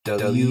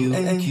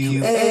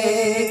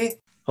WMQA.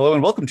 Hello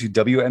and welcome to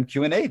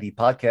WMQ&A, the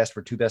podcast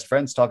where two best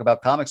friends talk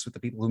about comics with the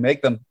people who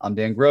make them. I'm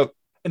Dan Grote.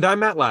 And I'm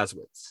Matt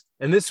Lazowitz.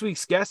 And this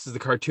week's guest is the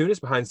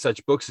cartoonist behind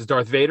such books as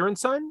Darth Vader and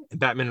Son, and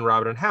Batman and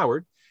Robin and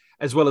Howard,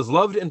 as well as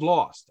Loved and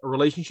Lost, a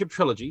relationship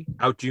trilogy,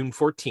 out June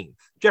 14th.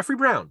 Jeffrey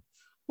Brown.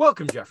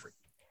 Welcome, Jeffrey.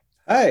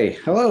 Hi,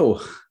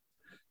 hello.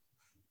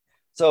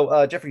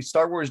 So, Jeffrey,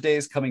 Star Wars Day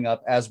is coming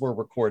up as we're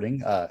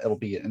recording. It'll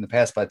be in the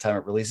past by the time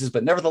it releases,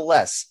 but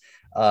nevertheless,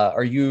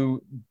 are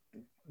you,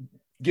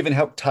 given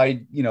how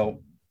tied,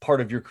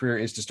 part of your career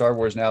is to Star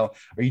Wars now,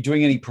 are you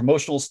doing any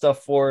promotional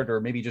stuff for it, or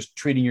maybe just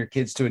treating your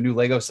kids to a new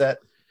Lego set?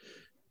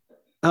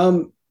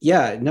 I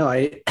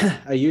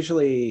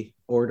usually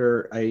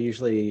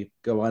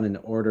go on and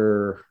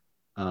order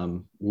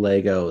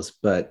Legos,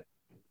 but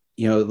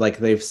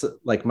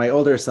like my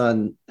older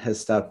son has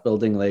stopped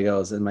building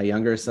Legos, and my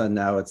younger son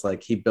now, it's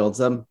like he builds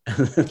them.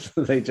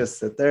 They just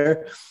sit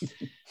there.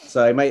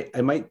 So I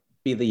might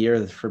be the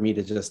year for me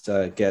to just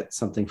get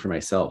something for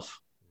myself.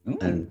 Ooh,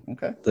 and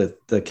okay.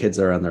 The kids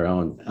are on their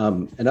own.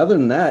 And other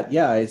than that,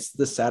 it's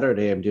this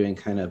Saturday I'm doing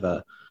kind of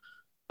a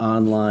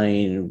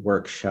online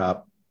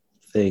workshop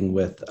thing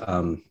with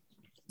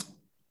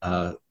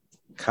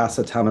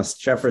Casa Thomas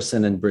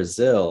Jefferson in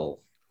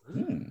Brazil.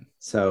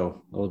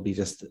 So we'll be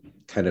just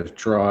kind of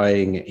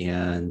drawing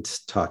and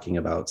talking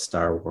about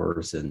Star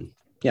Wars, and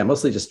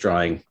mostly just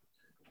drawing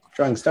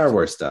Star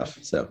Wars stuff.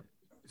 So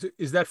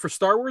is that for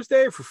Star Wars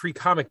Day or for Free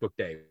Comic Book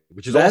Day,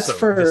 which is that's also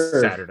for this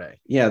Saturday?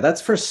 Yeah,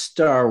 that's for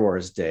Star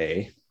Wars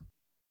Day.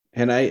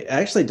 And I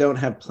actually don't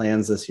have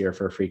plans this year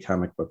for Free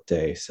Comic Book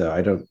Day. So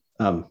I don't,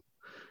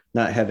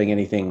 not having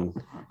anything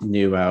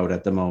new out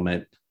at the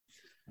moment.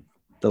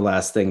 The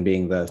last thing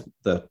being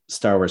the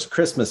Star Wars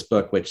Christmas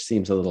book, which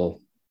seems a little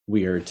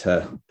weird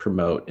to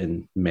promote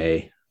in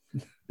May.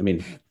 I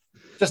mean,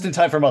 just in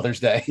time for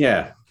Mother's Day.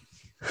 Yeah.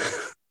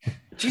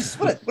 Jesus,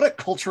 what a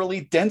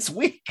culturally dense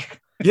week.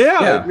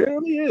 Yeah, it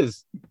really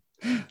is.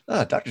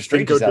 Doctor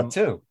Strange is out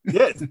too.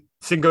 Yeah,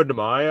 Cinco de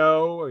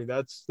Mayo. I mean,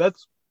 that's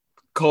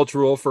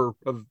cultural for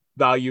a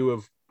value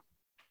of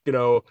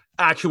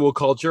actual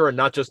culture and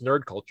not just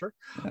nerd culture.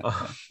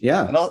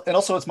 And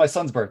also it's my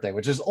son's birthday,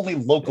 which is only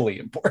locally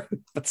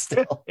important, but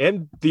still.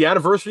 And the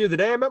anniversary of the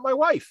day I met my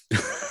wife.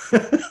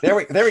 There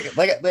we go.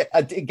 Like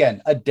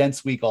again, a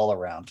dense week all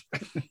around.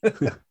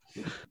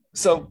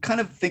 So, kind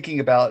of thinking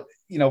about,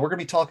 we're going to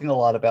be talking a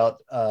lot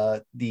about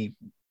the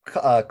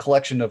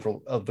collection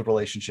of the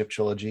relationship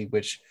trilogy,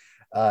 which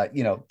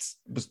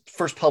was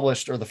first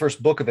published, or the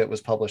first book of it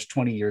was published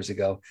 20 years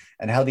ago,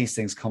 and how these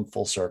things come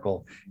full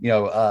circle.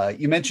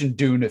 You mentioned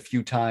Dune a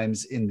few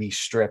times in the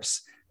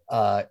strips,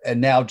 and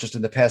now just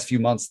in the past few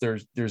months,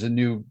 there's a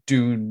new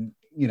Dune,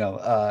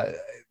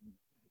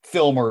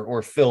 film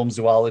or film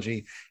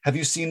zoology. Have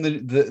you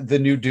seen the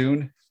new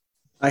Dune?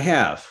 I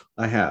have.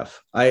 I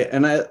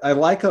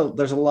like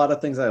there's a lot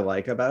of things I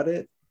like about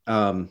it.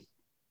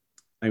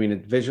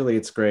 Visually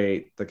it's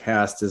great. The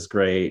cast is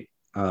great.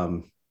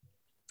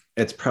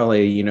 It's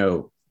probably,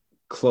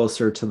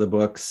 closer to the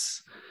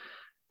books.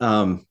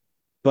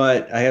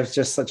 But I have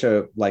just such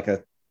a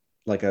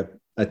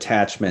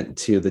attachment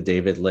to the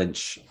David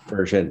Lynch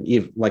version.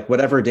 Like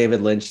whatever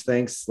David Lynch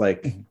thinks,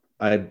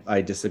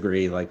 I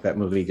disagree. Like that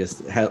movie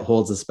just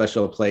holds a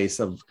special place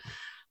of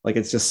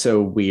it's just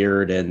so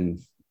weird and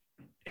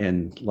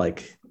I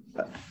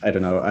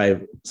don't know.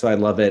 I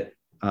love it.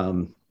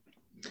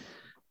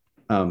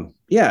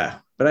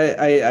 But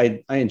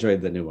I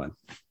enjoyed the new one.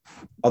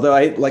 Although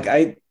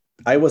I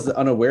was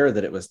unaware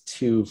that it was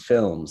 2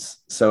 films.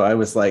 So I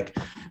was like,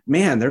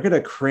 man, they're going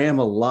to cram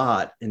a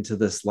lot into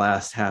this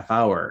last half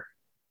hour.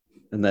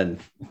 And then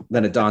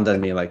it dawned on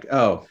me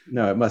oh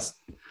no, it must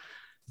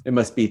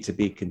be to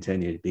be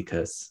continued,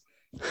 because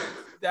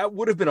that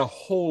would have been a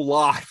whole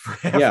lot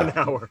for half an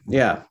hour.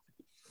 Yeah.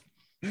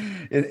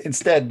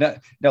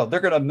 Instead, no, they're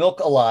going to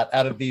milk a lot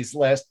out of these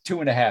last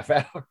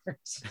 2.5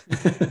 hours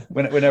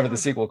whenever the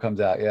sequel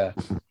comes out. Yeah.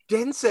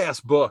 Dense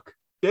ass book.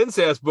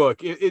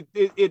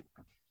 It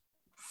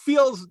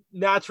feels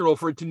natural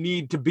for it to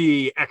need to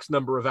be X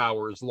number of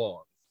hours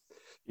long.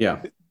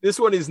 Yeah. This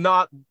one is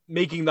not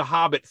making The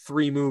Hobbit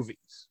 3 movies.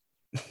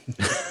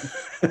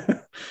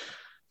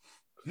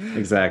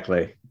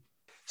 Exactly.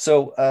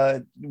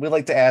 So we'd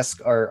like to ask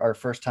our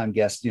first time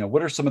guests,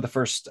 what are some of the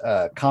first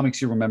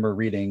comics you remember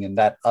reading? And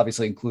that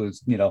obviously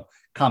includes,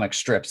 comic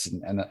strips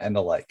and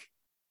the like.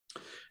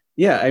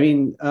 Yeah.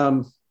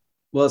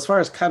 Well, as far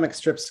as comic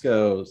strips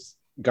goes,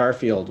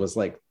 Garfield was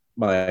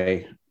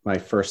my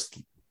first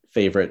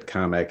favorite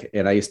comic.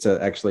 And I used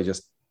to actually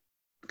just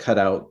cut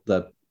out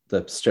the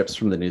strips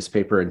from the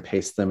newspaper and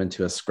paste them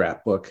into a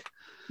scrapbook.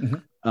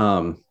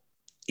 Mm-hmm.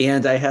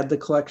 And I had the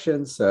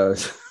collection, so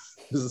this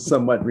is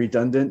somewhat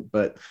redundant,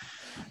 but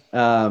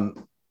and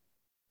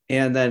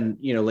then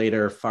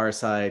later Far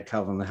Side,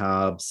 Calvin and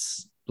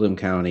Hobbes, Bloom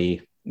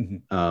County,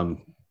 mm-hmm.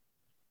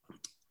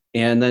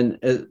 And then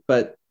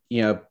but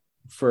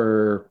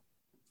for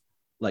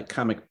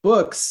comic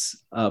books,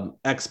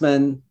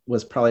 X-Men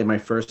was probably my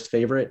first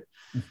favorite,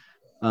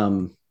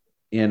 and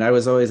I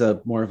was always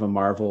more of a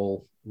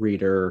Marvel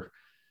reader.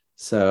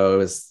 So it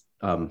was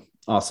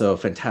also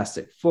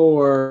Fantastic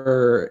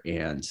Four,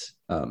 and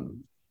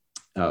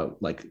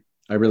like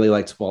I really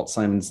liked Walt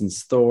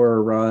Simonson's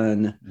Thor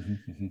run.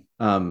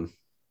 And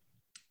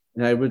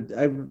I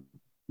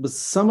was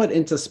somewhat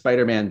into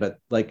Spider-Man, but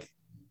like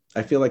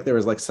I feel like there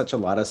was like such a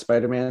lot of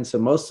Spider-Man. So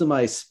most of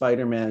my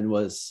Spider-Man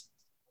was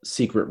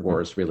Secret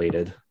Wars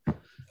related.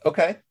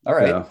 Okay. All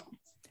right. So,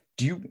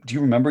 do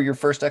you remember your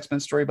first X-Men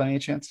story by any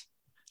chance?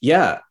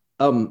 Yeah.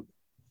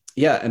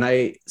 Yeah. And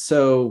I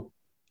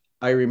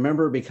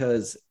remember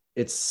because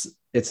it's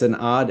an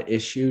odd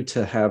issue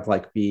to have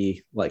like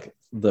be like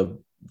the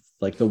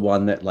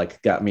one that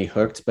like got me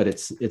hooked, but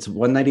it's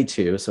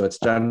 192. So it's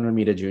John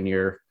Romita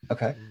Jr.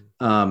 Okay.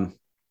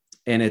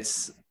 And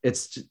it's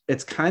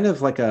kind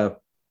of like a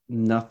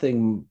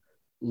nothing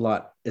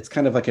lot. It's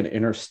kind of like an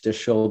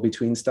interstitial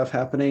between stuff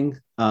happening.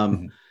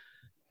 And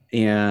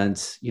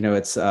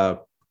it's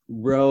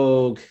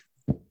Rogue,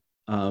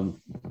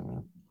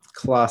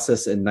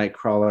 Colossus, and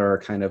Nightcrawler are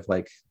kind of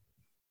like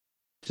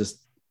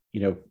just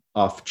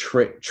off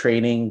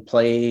training,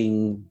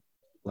 playing,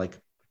 like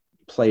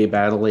play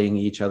battling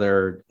each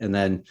other, and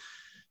then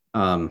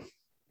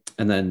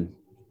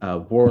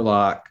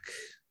Warlock.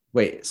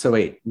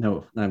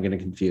 No, I'm getting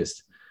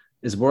confused.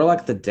 Is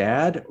Warlock the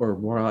dad, or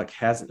Warlock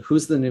has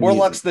who's the new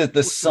Warlock's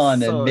the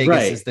son, and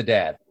Magus is the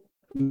dad.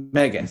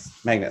 Magus.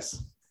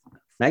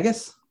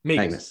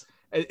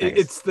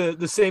 It's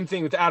the same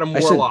thing with Adam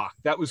Warlock.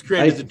 That was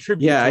created as a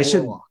tribute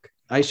to Warlock.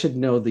 I should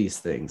know these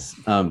things,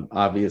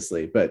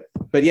 obviously, but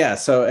yeah.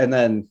 So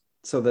then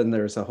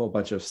there's a whole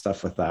bunch of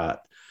stuff with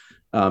that,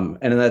 and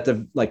then at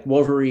the like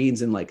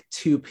Wolverine's in like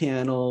 2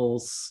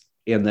 panels,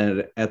 and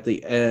then at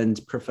the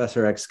end,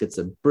 Professor X gets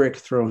a brick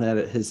thrown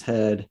at his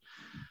head,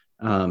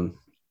 but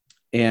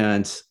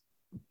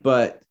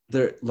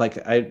there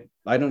like I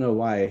don't know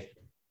why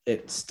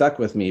it stuck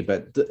with me,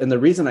 but the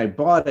reason I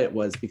bought it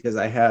was because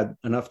I had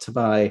enough to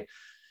buy.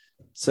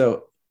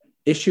 So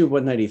issue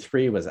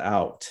 193 was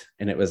out,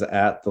 and it was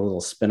at the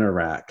little spinner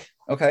rack.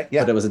 Okay,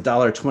 yeah. But it was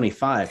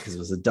 $1.25 because it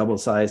was a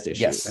double-sized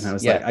issue. Yes. And I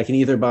was like, I can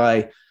either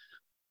buy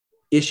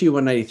issue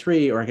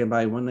 193 or I can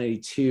buy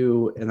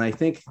 192. And I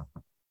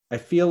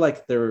feel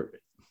like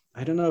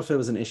I don't know if it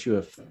was an issue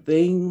of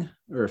Thing,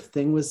 or if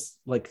Thing was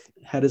like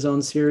had his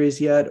own series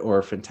yet,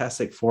 or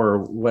Fantastic Four, or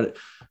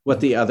what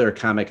the other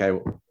comic I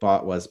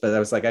bought was. But I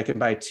was like, I can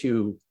buy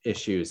 2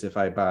 issues if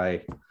I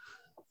buy,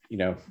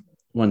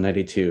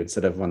 192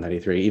 instead of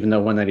 193, even though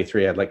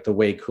 193 had like the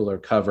way cooler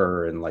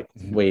cover and like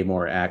way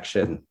more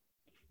action.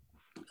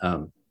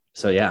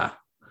 So yeah,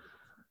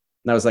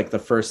 that was like the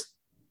first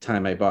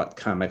time I bought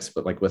comics,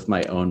 but like with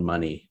my own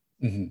money.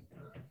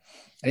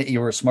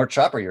 You were a smart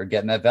shopper. You were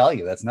getting that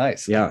value. That's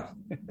nice. Yeah.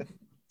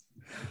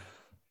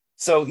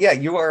 So yeah,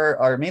 you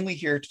are mainly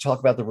here to talk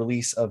about the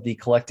release of the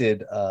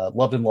collected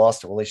Loved and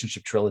Lost, a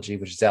relationship trilogy,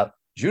 which is out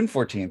June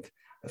 14th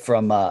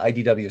from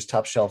IDW's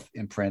Top Shelf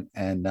imprint.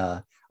 And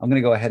I'm going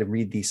to go ahead and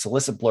read the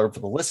solicit blurb for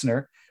the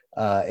listener.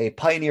 A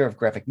pioneer of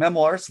graphic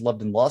memoirs,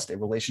 Loved and Lost, a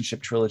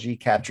relationship trilogy,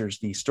 captures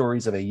the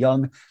stories of a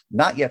young,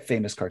 not yet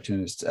famous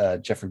cartoonist,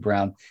 Jeffrey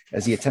Brown,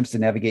 as he attempts to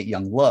navigate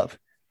young love.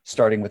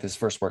 Starting with his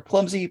first work,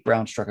 Clumsy,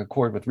 Brown struck a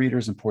chord with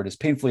readers and poured his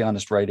painfully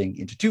honest writing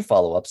into 2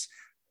 follow-ups,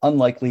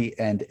 Unlikely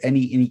and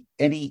Any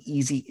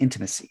Easy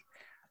Intimacy.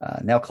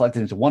 Now collected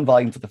into 1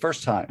 volume for the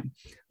first time,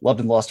 Loved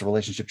and Lost, a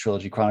relationship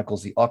trilogy,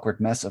 chronicles the awkward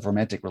mess of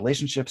romantic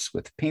relationships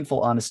with painful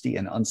honesty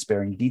and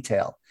unsparing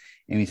detail.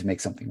 Aiming to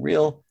make something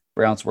real,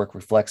 Brown's work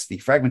reflects the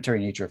fragmentary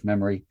nature of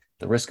memory,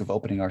 the risk of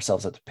opening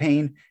ourselves up to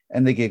pain,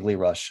 and the giggly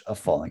rush of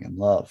falling in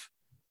love.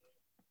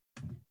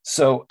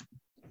 So,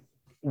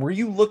 were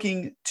you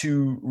looking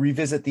to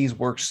revisit these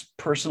works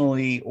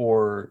personally,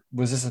 or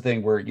was this a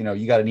thing where,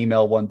 you got an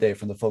email one day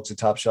from the folks at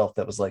Top Shelf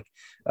that was like,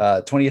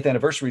 20th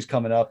anniversary is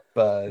coming up,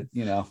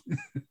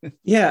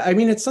 Yeah, I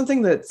mean, it's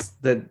something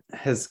that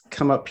has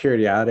come up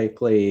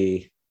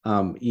periodically,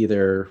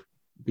 either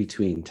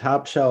between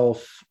Top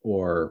Shelf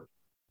or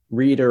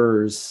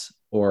readers,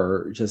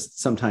 or just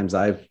sometimes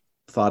I've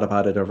thought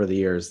about it over the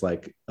years,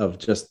 like of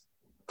just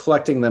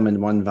collecting them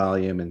in 1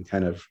 volume and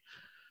kind of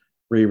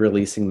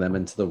re-releasing them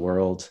into the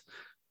world.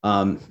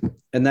 And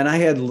then I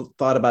had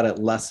thought about it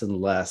less and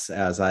less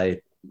as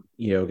I,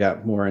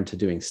 got more into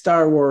doing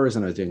Star Wars,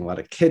 and I was doing a lot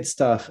of kid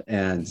stuff,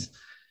 and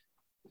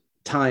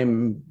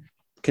time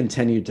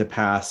continued to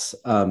pass.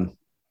 And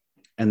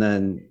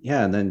then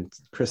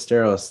Chris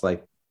Staros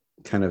like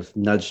kind of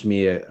nudged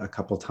me a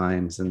couple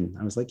times, and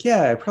I was like,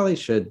 yeah, I probably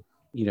should,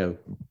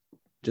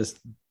 just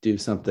do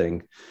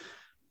something.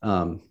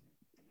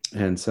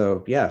 And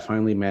so, yeah,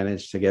 finally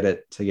managed to get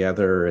it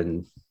together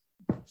and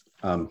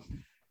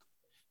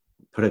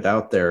put it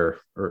out there,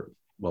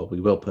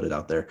 we will put it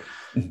out there.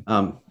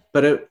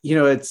 But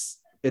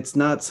it's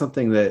not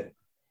something that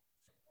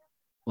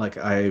like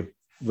I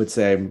would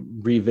say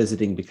I'm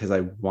revisiting because I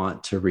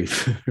want to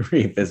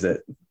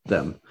revisit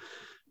them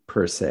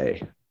per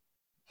se.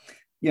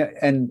 Yeah.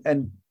 And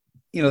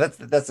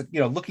that's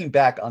looking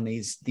back on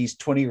these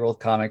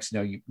 20-year-old comics,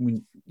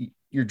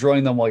 you're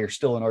drawing them while you're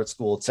still in art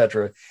school,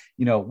 etc.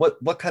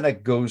 What kind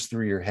of goes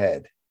through your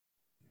head?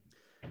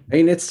 I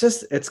mean,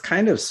 it's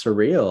kind of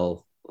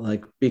surreal,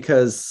 like,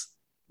 because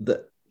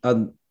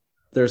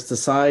there's the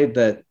side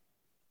that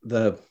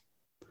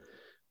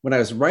when I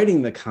was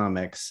writing the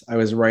comics, I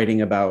was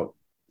writing about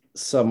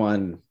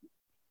someone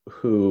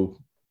who,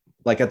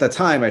 like, at the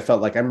time I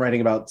felt like I'm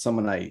writing about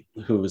someone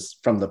who was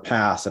from the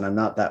past, and I'm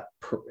not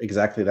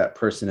exactly that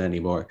person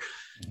anymore.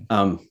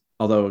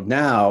 Although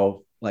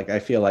now, like, I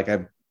feel like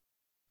I'm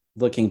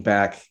looking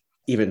back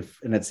and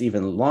it's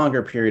even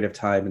longer period of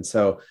time. And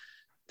so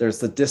there's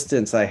the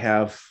distance I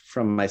have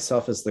from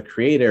myself as the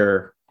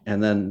creator,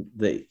 and then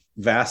the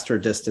vaster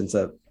distance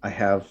that I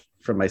have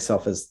from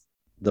myself as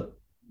the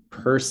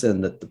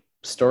person that the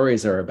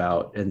stories are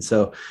about. And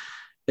so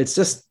it's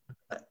just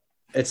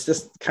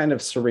kind of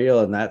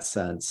surreal in that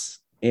sense.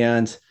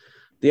 And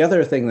the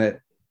other thing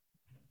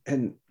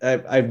and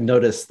I've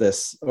noticed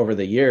this over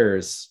the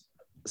years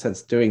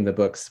since doing the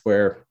books,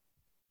 where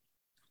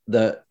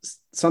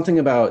something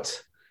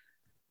about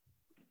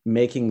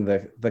making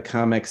the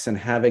comics and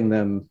having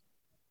them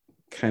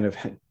kind of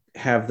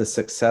have the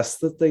success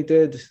that they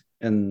did,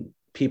 and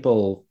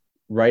people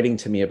writing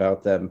to me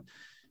about them,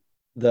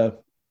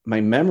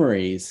 my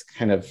memories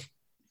kind of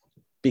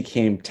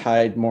became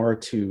tied more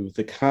to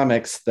the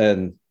comics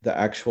than the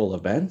actual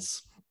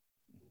events.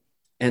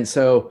 And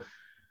so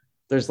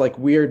there's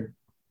weird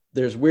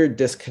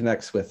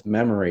disconnects with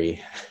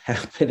memory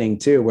happening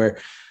too,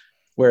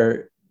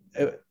 where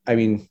I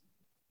mean,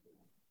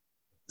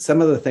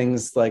 some of the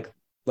things like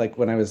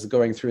when I was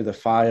going through the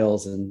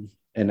files, and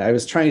I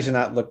was trying to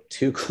not look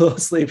too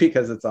closely,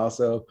 because it's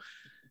also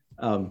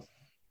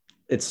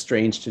it's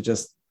strange to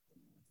just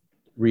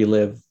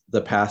relive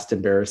the past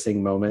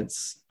embarrassing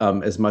moments,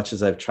 as much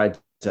as I've tried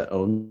to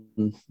own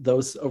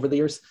those over the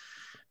years.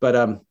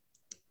 But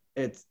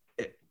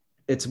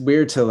it's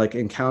weird to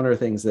encounter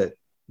things that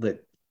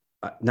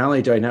not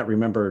only do I not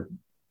remember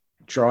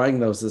drawing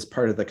those as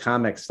part of the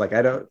comics,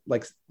 I don't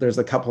there's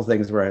a couple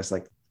things where I was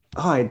like,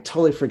 oh, I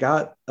totally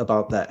forgot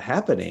about that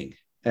happening.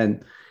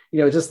 And,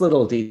 just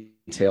little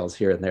details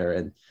here and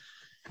there.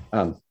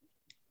 And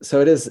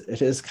so it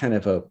is kind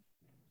of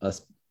a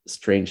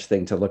strange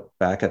thing to look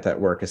back at that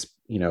work, as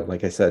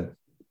like I said,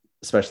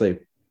 especially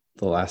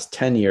the last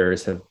 10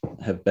 years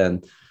have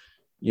been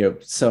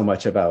so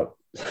much about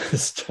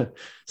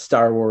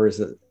Star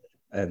Wars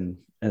and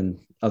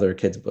other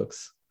kids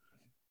books.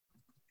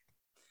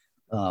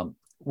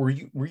 Were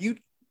you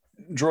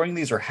drawing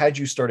these, or had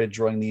you started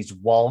drawing these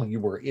while you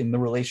were in the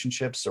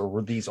relationships, or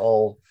were these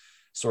all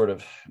sort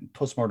of,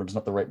 postmortem is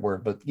not the right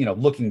word, but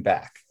looking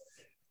back?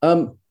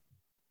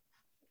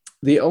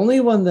 The only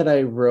one that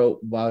I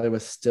wrote while I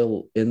was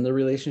still in the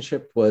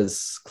relationship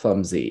was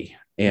Clumsy.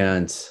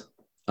 And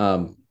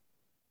when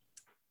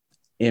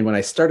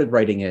I started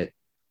writing it,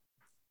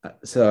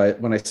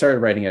 when I started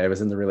writing it, I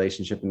was in the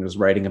relationship and was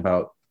writing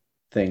about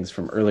things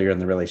from earlier in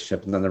the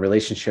relationship, and then the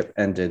relationship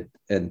ended,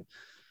 and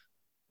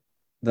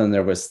then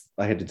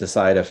I had to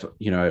decide if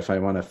I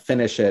want to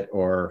finish it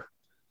or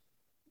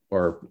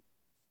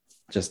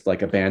just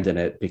abandon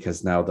it,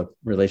 because now the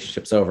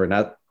relationship's over.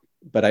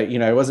 But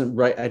I wasn't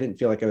right. I didn't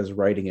feel like I was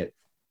writing it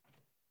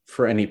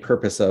for any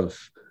purpose of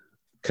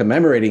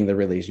commemorating the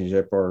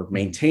relationship or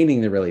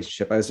maintaining the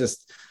relationship. I was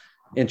just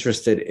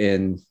interested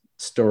in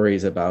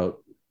stories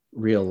about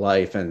real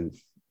life. And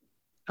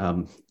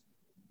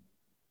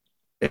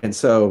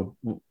so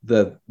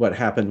what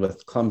happened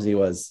with Clumsy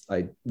was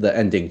the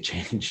ending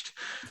changed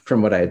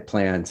from what I had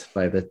planned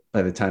by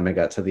the time I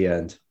got to the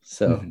end.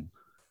 So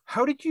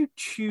How did you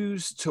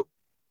choose to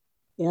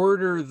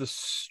order the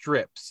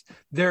strips?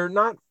 They're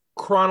not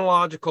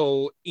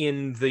chronological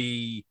in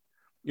the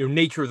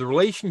nature of the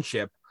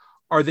relationship.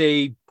 Are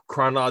they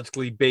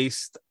chronologically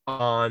based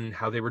on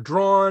how they were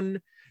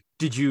drawn?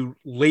 Did you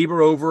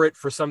labor over it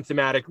for some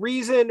thematic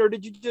reason, or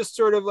did you just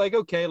sort of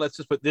okay, let's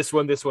just put this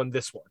one, this one,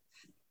 this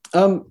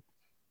one?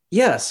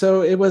 Yeah,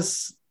 so it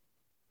was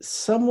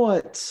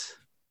somewhat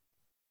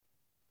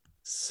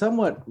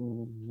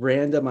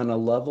random on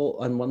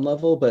one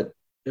level, but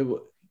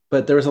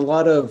there was a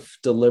lot of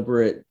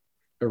deliberate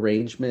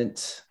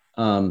arrangement.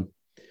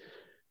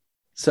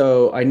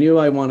 So I knew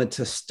I wanted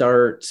to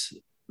start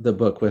the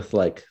book with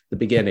the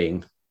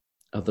beginning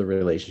of the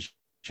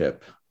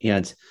relationship,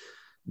 and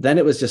then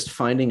it was just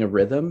finding a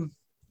rhythm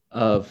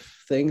of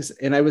things.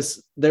 And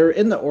they're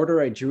in the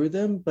order I drew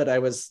them, but I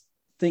was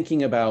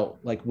thinking about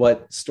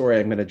what story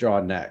I'm going to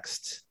draw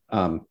next.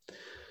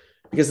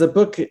 Because the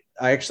book,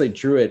 I actually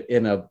drew it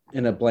in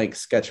a blank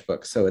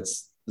sketchbook. So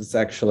it's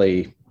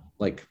actually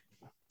like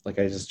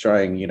I was just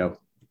drawing,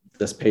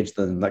 this page,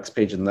 then the next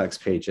page, and the next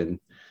page. And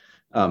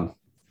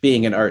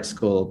being in art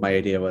school, my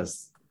idea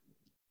was,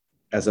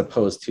 as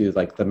opposed to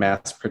the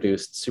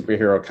mass-produced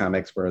superhero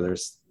comics where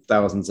there's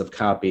thousands of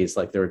copies,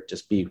 there would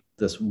just be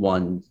this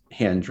one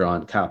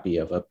hand-drawn copy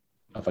of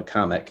a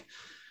comic.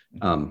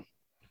 But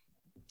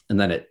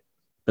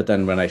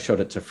then when I showed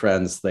it to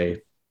friends,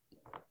 they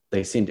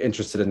seemed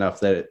interested enough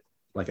that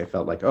I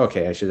felt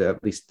okay, I should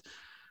at least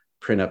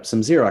print up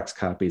some Xerox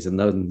copies. And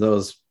then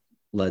those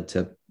led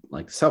to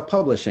like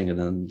self-publishing, and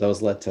then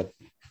those led to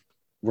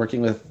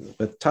working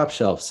with Top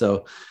Shelf.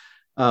 So,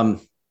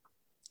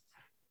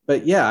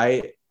 but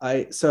yeah,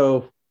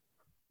 so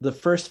the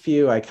first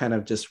few I kind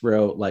of just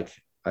wrote like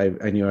I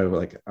knew I would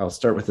like I'll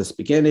start with this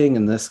beginning,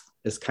 and this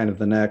is kind of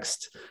the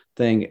next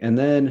thing, and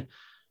then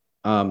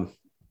I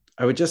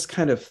would just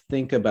kind of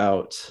think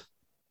about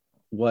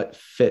what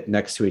fit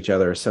next to each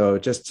other. So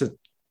just to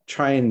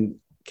try and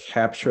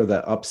capture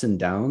the ups and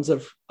downs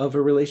of a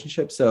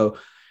relationship. So,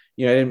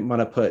 I didn't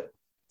want to put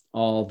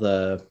all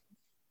the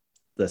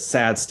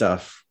sad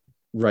stuff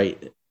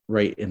right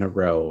in a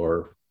row,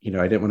 or, I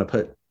didn't want to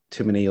put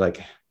too many,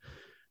 like,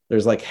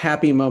 there's like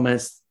happy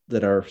moments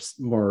that are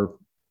more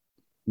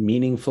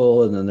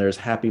meaningful. And then there's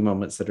happy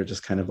moments that are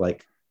just kind of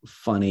like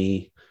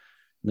funny.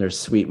 And there's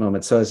sweet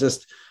moments. So it's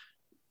just,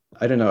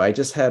 I don't know. I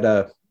just tried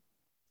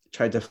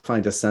to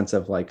find a sense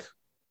of like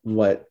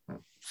what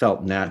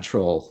felt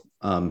natural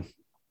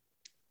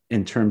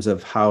in terms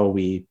of how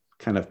we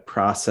kind of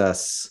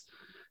process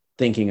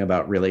thinking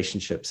about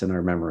relationships in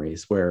our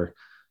memories, where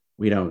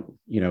we don't,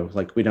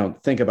 we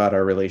don't think about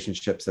our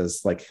relationships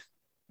as like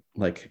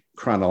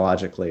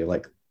chronologically,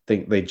 like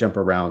they jump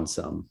around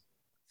some.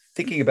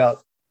 Thinking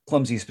about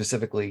Clumsy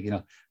specifically,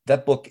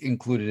 that book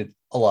included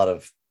a lot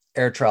of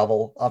air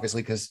travel,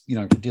 obviously, because,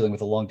 you're dealing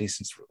with a long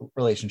distance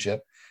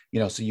relationship,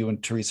 so you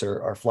and Teresa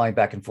are flying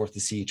back and forth to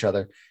see each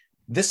other.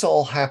 This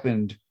all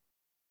happened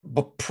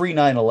pre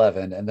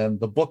 9/11. And then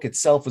the book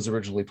itself was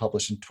originally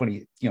published in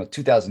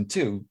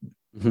 2002,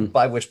 mm-hmm.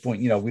 by which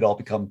point, we'd all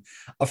become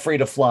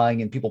afraid of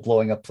flying and people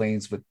blowing up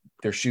planes with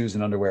their shoes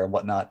and underwear and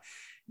whatnot.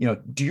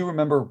 Do you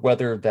remember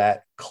whether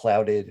that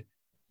clouded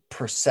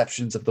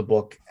perceptions of the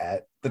book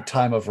at the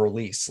time of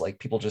release? Like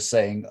people just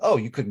saying, oh,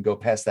 you couldn't go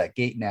past that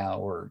gate now,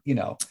 or,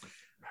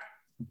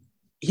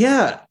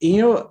 Yeah.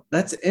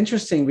 That's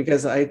interesting,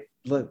 because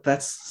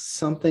that's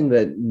something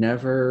that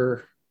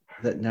never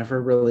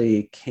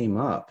really came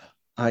up.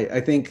 I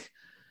think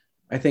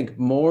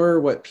more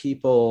what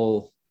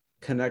people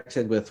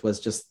connected with was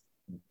just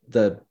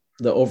the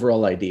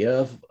overall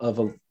idea of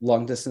a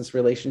long distance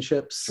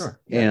relationships. Sure.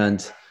 Yeah.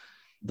 And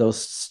those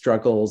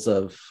struggles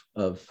of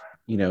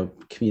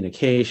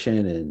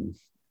communication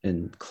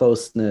and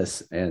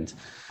closeness, and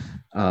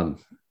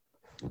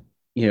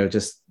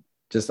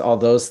just all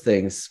those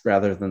things,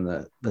 rather than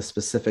the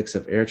specifics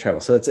of air travel.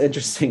 So it's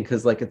interesting,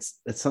 because like it's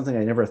something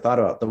I never thought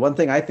about. The one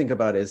thing I think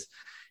about is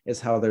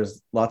how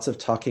there's lots of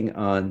talking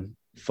on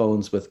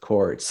phones with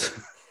cords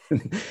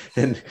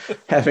and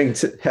having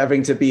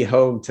to be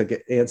home to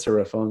answer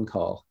a phone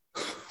call,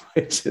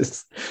 which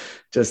is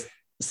just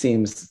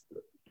seems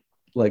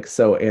like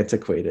so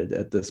antiquated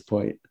at this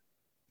point.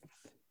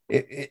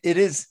 It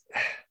is.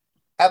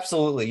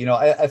 Absolutely.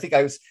 I think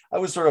I was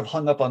sort of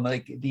hung up on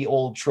like the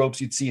old tropes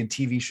you'd see in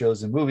TV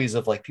shows and movies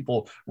of like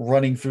people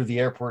running through the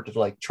airport to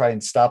like try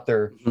and stop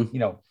their,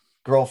 mm-hmm.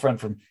 Girlfriend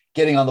from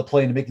getting on the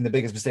plane and making the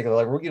biggest mistake of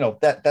their life,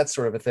 that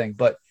sort of a thing.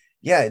 But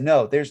yeah,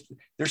 no, there's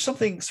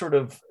something sort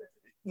of,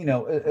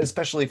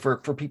 especially for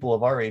people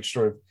of our age,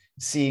 sort of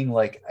seeing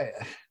like,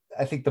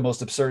 I think the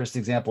most absurdist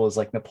example is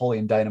like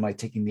Napoleon Dynamite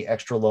taking the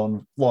extra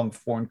long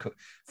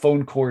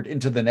phone cord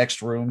into the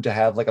next room to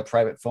have like a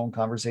private phone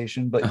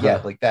conversation. But uh-huh.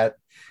 yeah, like that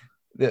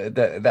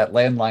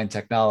landline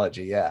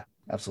technology. Yeah,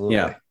 absolutely.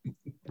 Yeah.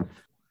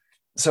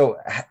 So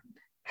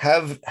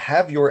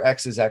have your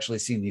exes actually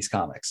seen these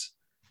comics?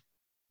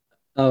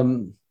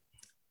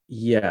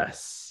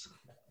 Yes,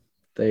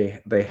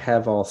 they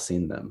have all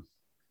seen them.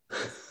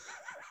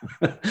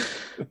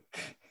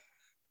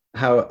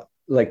 How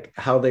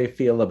they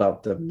feel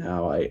about them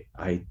now,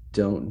 I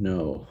don't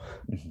know.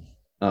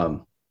 Mm-hmm.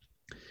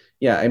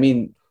 Yeah, I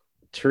mean,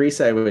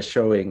 Teresa, I was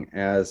showing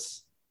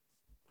as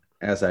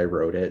I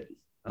wrote it,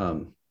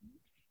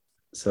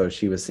 so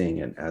she was seeing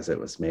it as it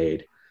was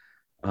made,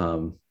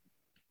 and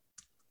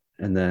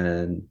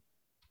then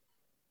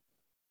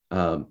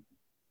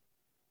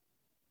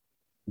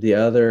the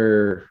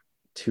other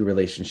two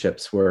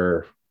relationships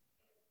were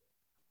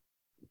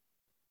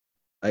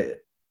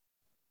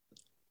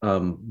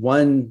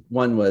one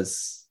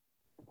was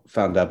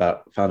found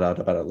out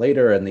about it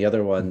later, and the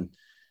other one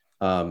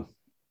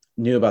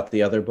knew about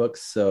the other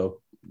books,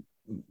 so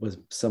was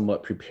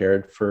somewhat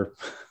prepared for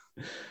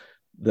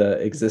the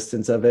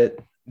existence of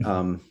it,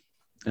 and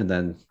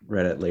then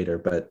read it later.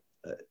 But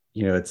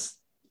it's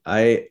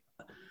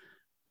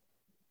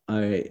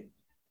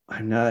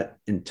I'm not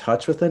in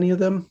touch with any of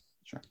them.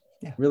 Sure.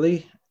 Yeah.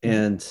 Really.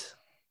 And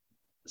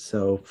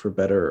so for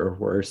better or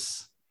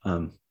worse,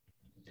 I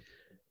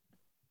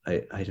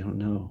don't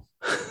know.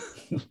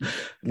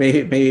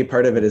 maybe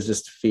part of it is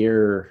just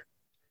fear.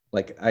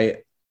 Like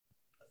I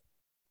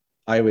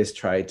always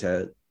try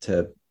to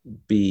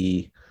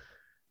be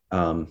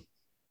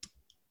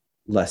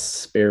less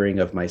sparing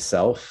of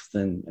myself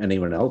than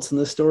anyone else in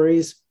the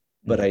stories,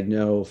 but I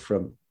know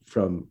from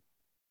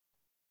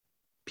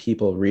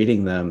people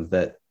reading them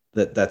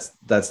that's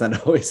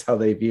not always how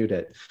they viewed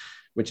it,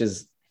 which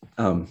is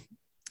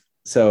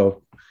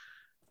so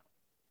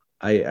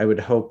I would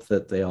hope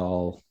that they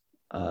all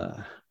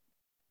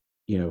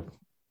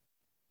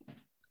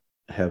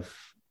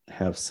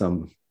have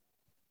some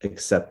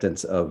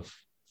acceptance of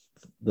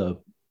the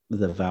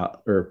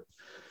val or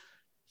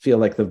feel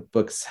like the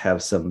books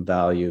have some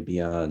value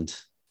beyond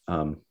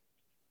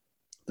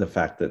the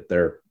fact that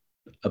they're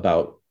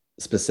about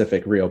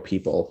specific real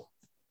people.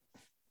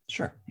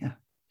 Sure. Yeah.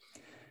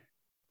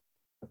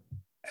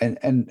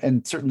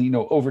 And certainly, you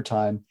know, over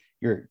time,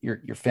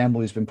 your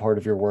family's been part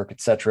of your work,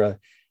 etc.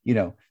 You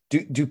know,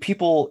 do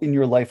people in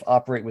your life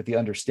operate with the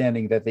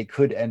understanding that they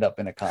could end up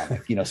in a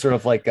comic? You know, sort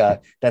of like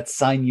that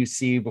sign you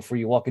see before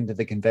you walk into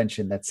the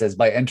convention that says,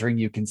 "By entering,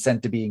 you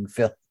consent to being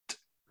filmed."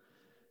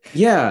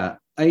 Yeah,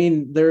 I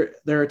mean, there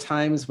are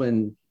times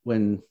when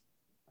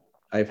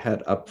I've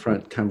had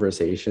upfront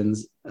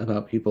conversations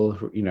about people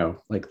who, you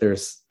know, like there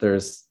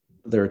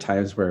are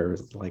times where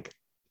it's like,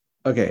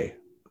 okay,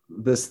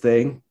 this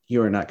thing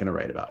you are not going to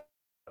write about,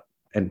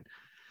 and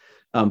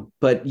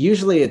but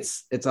usually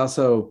it's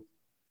also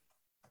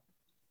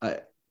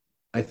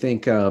I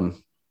think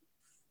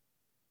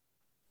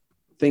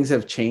things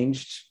have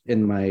changed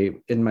in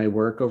my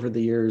work over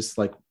the years,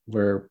 like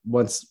where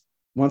once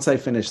I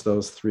finished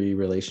those 3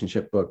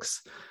 relationship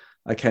books,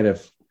 I kind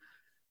of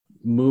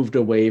moved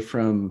away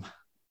from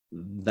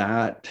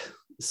that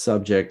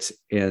subject,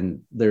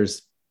 and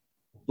there's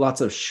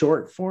lots of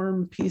short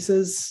form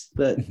pieces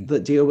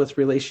that deal with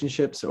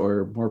relationships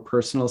or more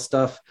personal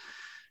stuff.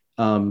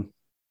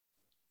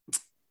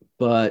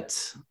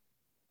 But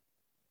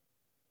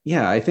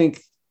yeah, I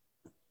think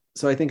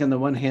on the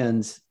one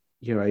hand,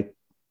 you know,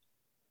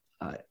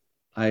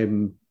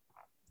 I'm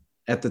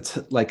at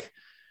the like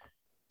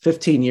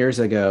 15 years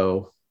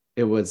ago,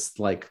 it was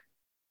like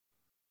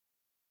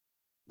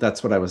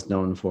that's what I was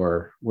known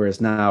for,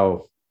 whereas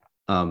now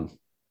I'm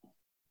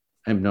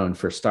known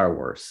for Star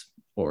Wars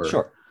or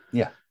Sure.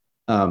 Yeah.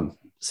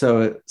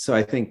 So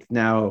I think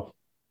now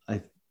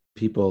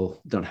people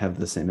don't have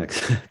the same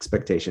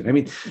expectation. I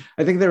mean,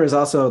 I think there's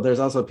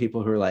also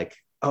people who are like,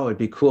 oh, it'd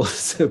be cool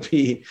to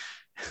be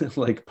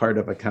like part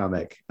of a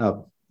comic.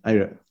 I'm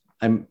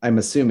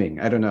assuming,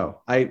 I don't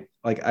know. I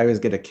always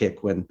get a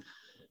kick when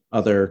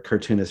other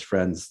cartoonist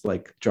friends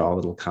like draw a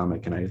little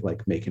comic and I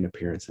like make an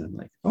appearance and I'm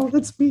like, oh,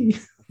 that's me.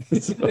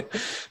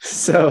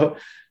 so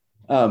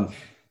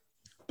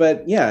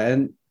but yeah,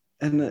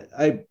 and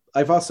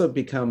I've also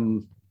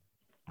become,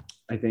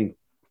 I think,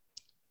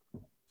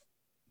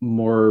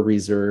 more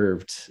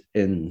reserved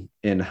in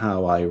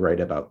how I write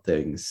about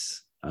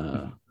things,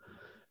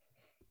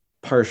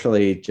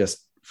 partially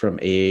just from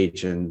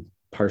age and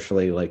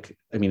partially like,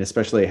 I mean,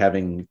 especially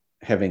having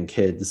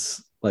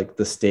kids, like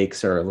the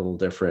stakes are a little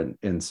different.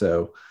 And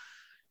so,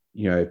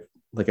 you know,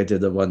 like I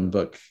did the one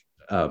book,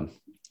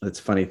 it's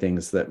funny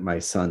things that my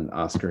son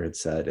Oscar had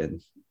said,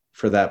 and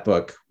for that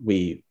book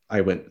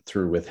I went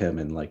through with him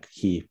and like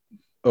he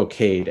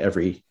okayed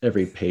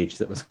every page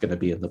that was going to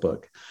be in the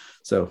book.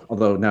 So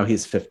although now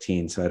he's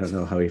 15, so I don't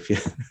know how he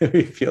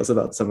feels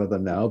about some of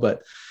them now,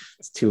 but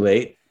it's too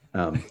late.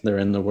 They're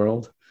in the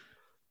world.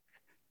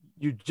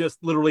 You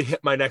just literally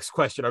hit my next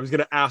question. I was going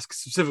to ask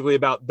specifically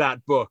about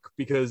that book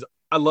because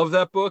I love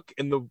that book,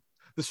 and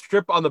the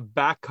strip on the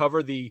back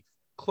cover, the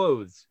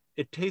clothes,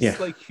 it tastes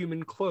like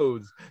human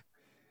clothes,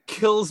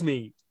 kills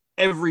me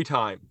every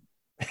time.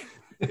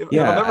 If I'm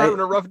ever having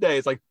a rough day,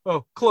 it's like,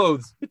 oh,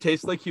 clothes, it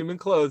tastes like human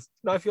clothes.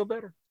 Now I feel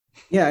better.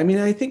 Yeah, I mean,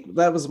 I think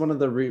that was one of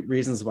the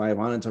reasons why I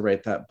wanted to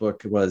write that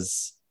book,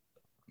 was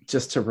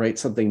just to write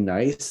something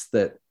nice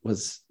that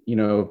was, you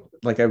know,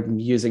 like I'm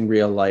using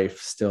real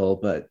life still,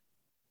 but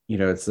you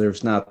know,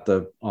 there's not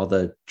all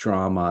the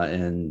drama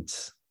and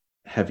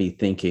heavy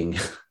thinking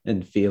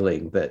and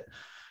feeling that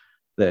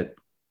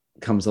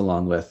comes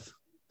along with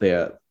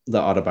the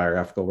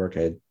autobiographical work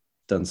I had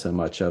done so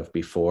much of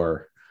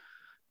before.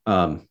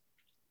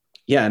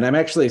 Yeah, and I'm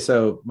actually,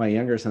 so my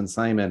younger son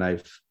Simon, I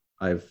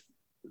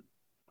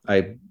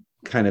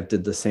kind of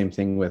did the same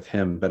thing with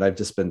him, but I've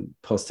just been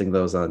posting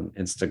those on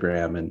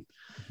Instagram,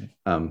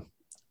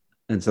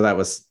 and so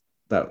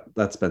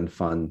that's been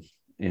fun.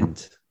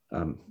 And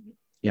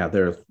yeah,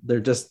 they're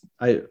just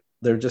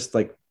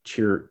like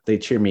they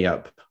cheer me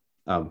up,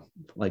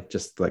 like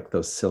just like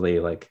those silly,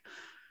 like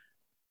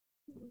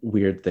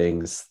weird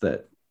things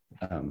that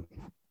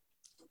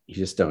you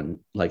just don't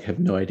like, have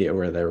no idea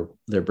where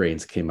their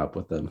brains came up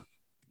with them.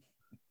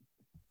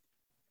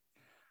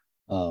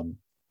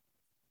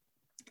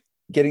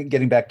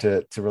 Getting back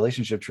to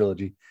Relationship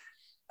Trilogy,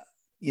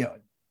 you know,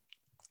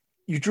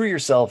 you drew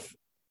yourself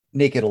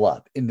naked a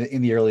lot in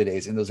the early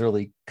days, in those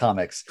early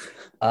comics.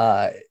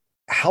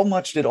 How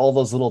much did all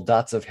those little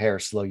dots of hair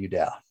slow you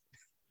down?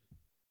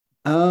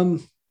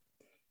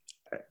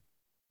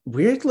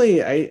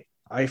 Weirdly,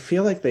 I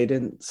feel like they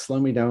didn't slow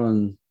me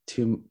down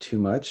too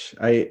much.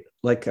 I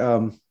like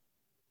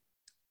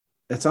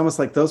it's almost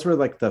like those were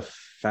like the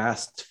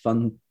fast,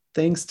 fun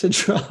things to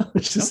draw,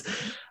 which is,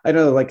 I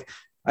don't know, like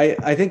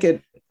I think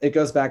it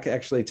goes back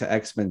actually to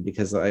X-Men,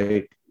 because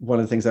one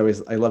of the things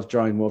I love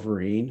drawing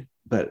Wolverine,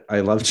 but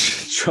I love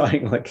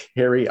drawing like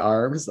hairy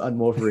arms on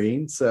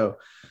Wolverine. So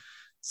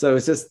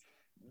it's just,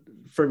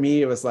 for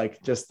me, it was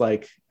like, just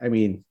like, I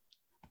mean,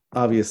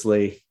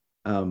 obviously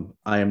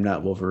I am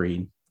not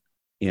Wolverine,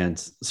 and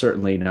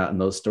certainly not in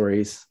those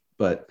stories.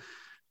 But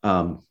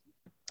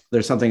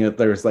there's something that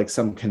there's like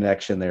some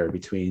connection there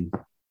between,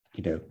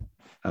 you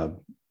know,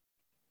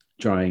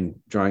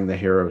 drawing the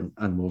hair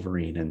on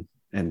Wolverine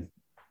and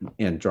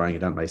drawing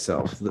it on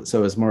myself.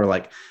 So it's more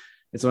like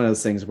it's one of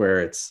those things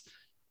where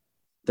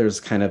there's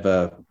kind of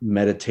a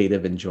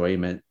meditative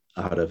enjoyment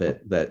out of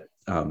it that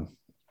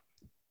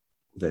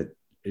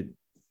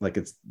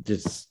it's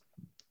just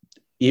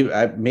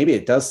maybe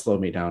it does slow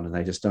me down and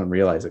I just don't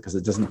realize it because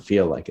it doesn't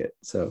feel like it.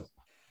 So,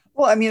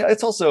 well, I mean,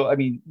 it's also, I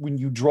mean, when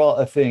you draw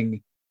a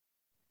thing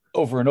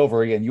over and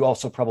over again, you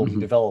also probably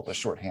develop a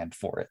shorthand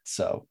for it.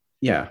 So,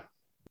 yeah.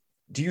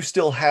 Do you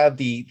still have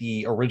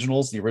the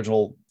originals, the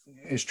original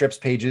strips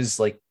pages,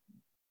 like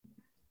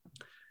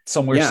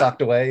somewhere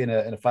socked away in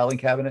a filing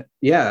cabinet?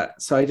 Yeah.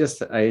 So I just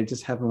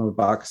have them in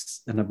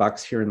a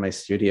box here in my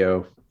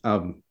studio.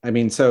 I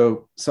mean,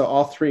 so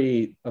all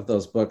three of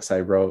those books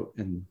I wrote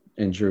and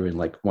drew in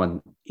like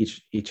one,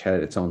 each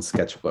had its own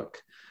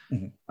sketchbook,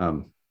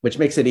 which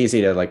makes it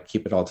easy to like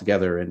keep it all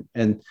together.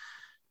 And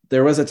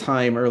there was a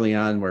time early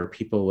on where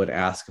people would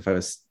ask if I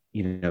was,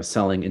 you know,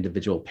 selling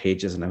individual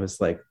pages. And I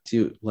was like,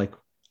 dude, like,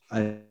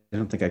 I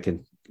don't think I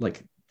can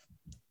like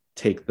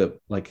take the,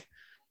 like,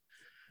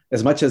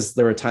 as much as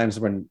there were times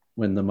when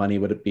the money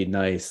would be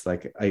nice,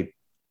 like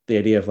the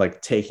idea of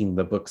like taking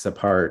the books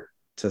apart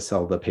to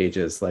sell the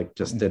pages, like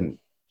just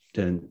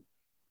wouldn't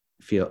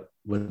feel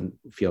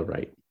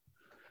right.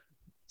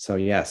 So,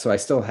 yeah. So I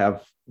still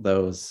have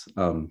those.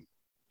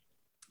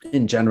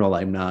 In general,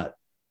 I'm not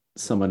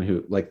someone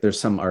who like, there's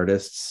some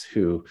artists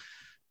who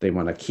they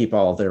want to keep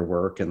all their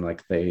work and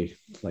like they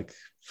like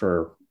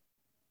for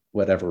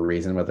whatever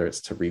reason, whether it's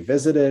to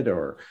revisit it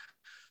or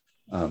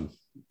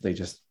they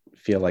just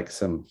feel like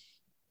some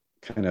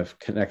kind of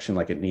connection,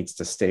 like it needs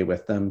to stay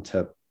with them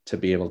to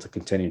be able to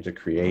continue to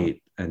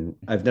create. And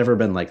I've never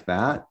been like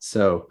that.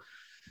 So,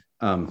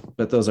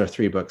 but those are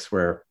three books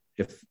where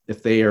if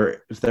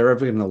they're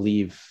ever going to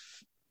leave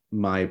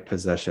my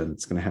possession,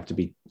 it's going to have to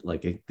be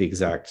like the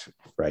exact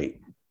right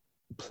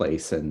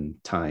place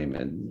and time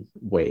and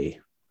way.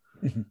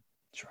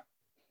 Sure.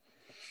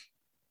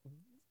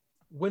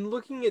 When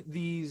looking at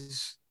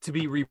these to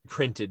be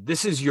reprinted,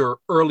 this is your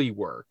early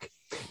work.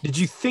 Did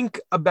you think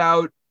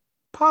about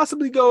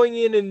possibly going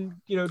in and,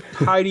 you know,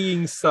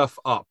 tidying stuff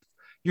up?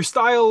 Your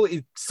style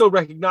is still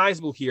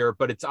recognizable here,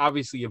 but it's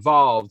obviously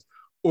evolved.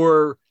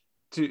 Or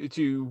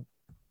to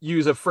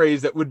use a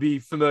phrase that would be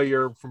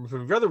familiar from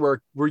your other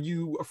work, were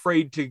you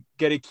afraid to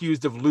get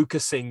accused of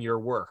Lucasing your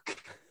work?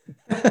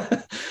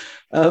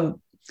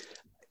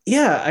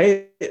 Yeah,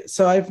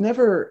 I've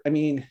never, I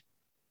mean,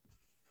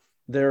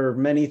 there are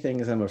many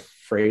things I'm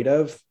afraid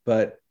of,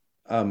 but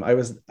I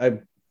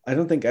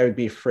don't think I would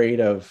be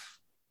afraid of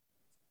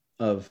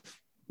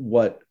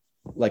what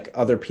like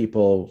other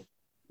people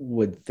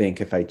would think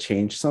if I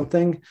changed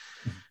something.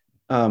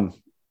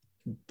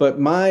 But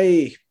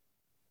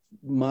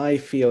my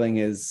feeling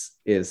is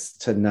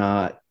to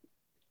not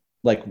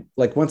like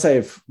once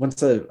I've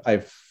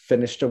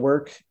finished a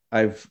work,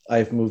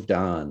 I've moved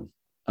on.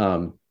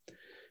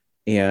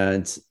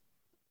 And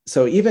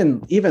so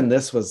even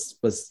this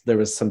was there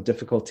was some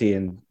difficulty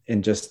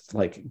in just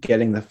like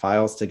getting the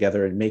files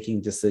together and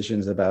making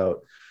decisions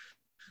about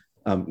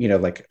you know,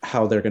 like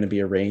how they're going to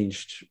be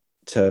arranged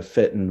to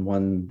fit in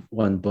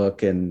one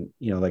book. And,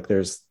 you know, like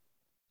there's,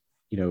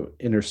 you know,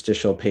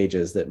 interstitial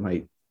pages that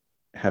might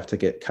have to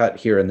get cut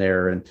here and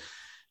there. And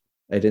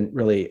I didn't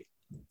really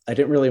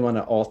want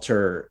to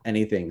alter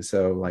anything.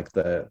 So like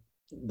the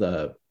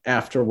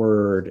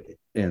afterword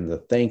and the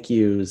thank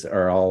yous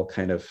are all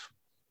kind of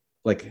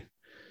like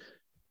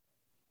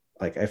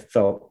I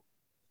felt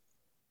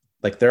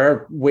like there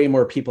are way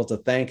more people to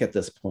thank at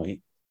this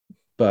point,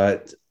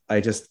 but I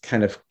just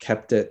kind of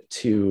kept it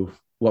to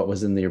what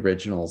was in the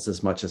originals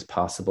as much as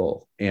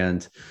possible.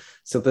 And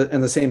so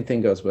the same thing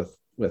goes with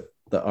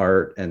the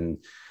art. And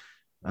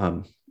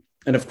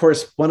of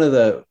course, one of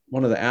the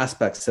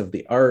aspects of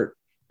the art,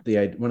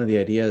 one of the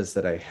ideas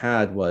that I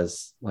had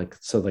was like,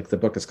 so like the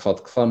book is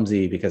called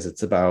Clumsy because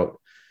it's about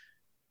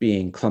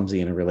being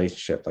clumsy in a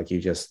relationship. Like you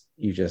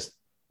just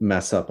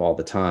mess up all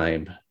the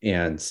time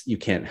and you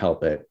can't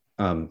help it.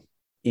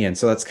 And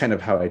so that's kind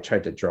of how I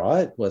tried to draw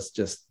it, was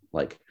just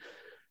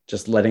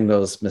letting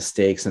those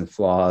mistakes and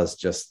flaws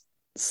just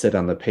sit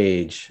on the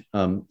page.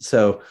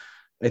 So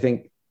I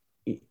think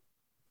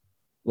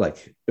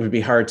like it would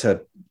be hard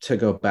to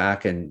go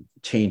back and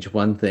change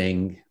one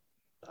thing.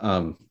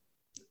 And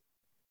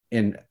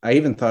I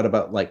even thought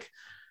about like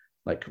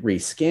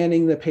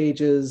rescanning the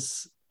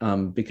pages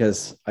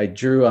because I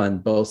drew on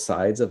both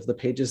sides of the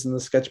pages in the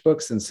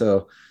sketchbooks. And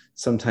so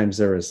sometimes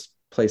there was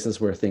places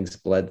where things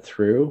bled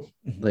through,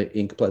 the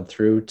ink bled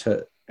through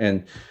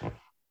and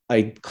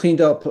I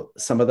cleaned up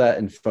some of that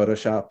in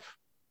Photoshop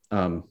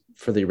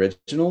for the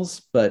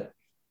originals, but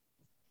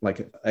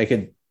like I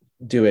could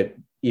do it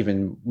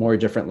even more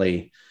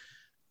differently,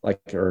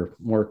 or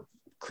more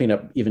clean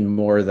up even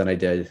more than I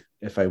did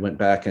if I went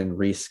back and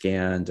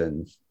rescanned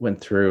and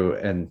went through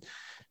and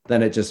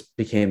then it just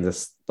became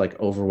this like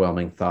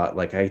overwhelming thought.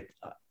 I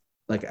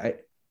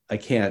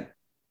can't,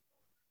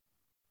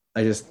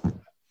 I just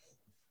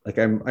like,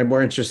 I'm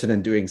more interested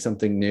in doing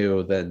something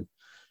new than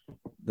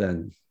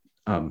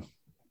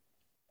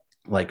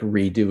like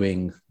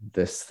redoing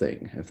this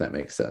thing, if that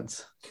makes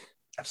sense.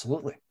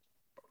 Absolutely.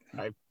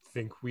 I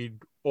think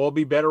we'd all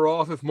be better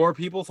off if more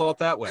people thought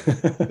that way.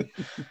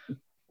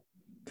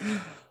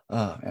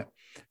 Oh, man.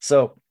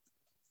 So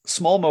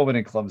small moment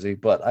in Clumsy,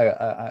 but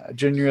I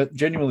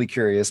genuinely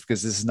curious,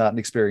 because this is not an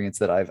experience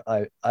that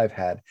I've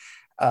had.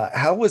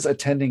 How was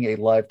attending a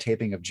live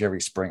taping of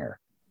Jerry Springer?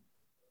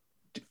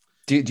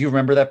 Do you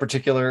remember that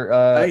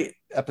particular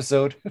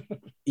episode?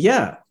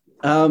 Yeah.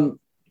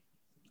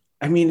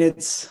 I mean,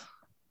 it's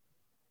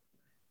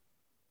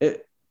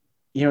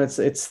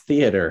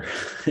theater.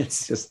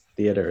 It's just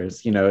theater.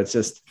 It's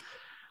just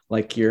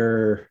like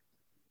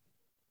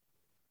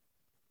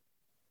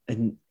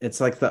and it's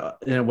like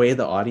in a way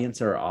the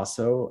audience are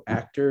also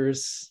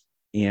actors,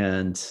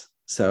 and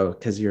so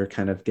because you're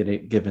kind of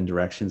getting given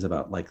directions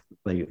about like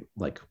they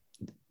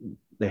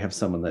have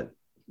someone that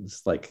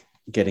is like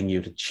getting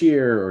you to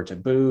cheer or to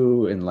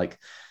boo, and like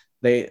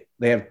they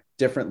have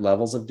different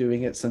levels of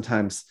doing it.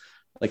 Sometimes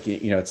like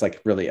it's like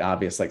really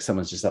obvious, like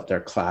someone's just up there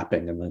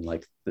clapping, and then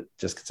like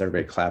just gets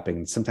everybody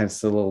clapping. Sometimes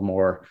it's a little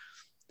more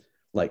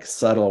like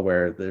subtle,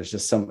 where there's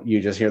just you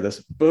just hear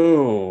this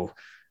boo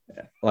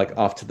like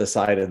off to the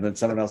side, and then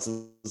someone else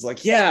is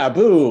like, yeah,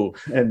 boo,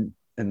 and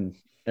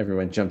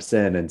everyone jumps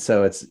in. And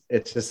so it's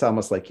just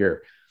almost like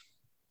you're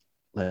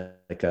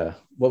like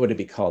what would it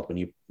be called when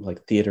you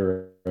like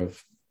theater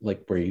of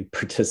like where you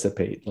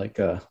participate, like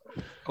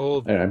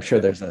I'm sure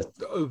there's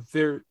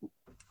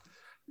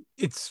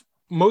it's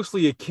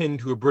mostly akin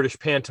to a British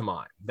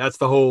pantomime. That's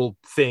the whole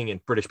thing in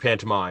British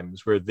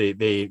pantomimes, where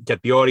they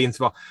get the audience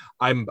involved.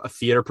 I'm a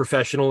theater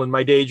professional in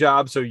my day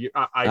job, so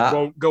I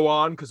won't go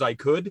on because I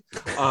could.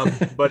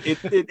 But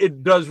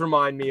it does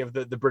remind me of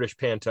the British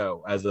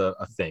panto as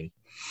a thing.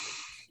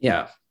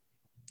 Yeah.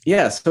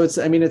 So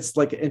it's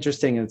like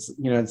interesting.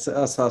 It's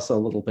also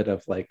a little bit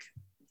of like,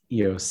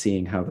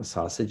 seeing how the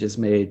sausage is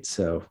made.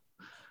 So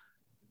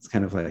it's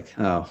kind of like,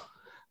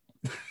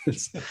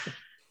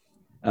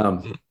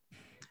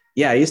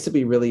 yeah, I used to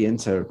be really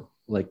into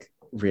like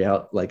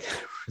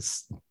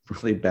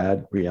really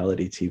bad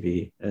reality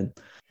TV, and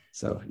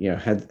so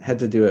had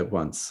to do it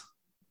once.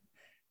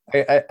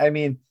 I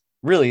mean,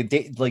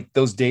 really, like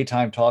those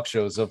daytime talk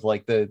shows of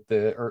like the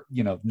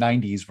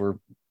 90s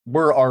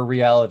were our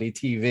reality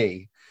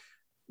TV,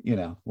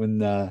 when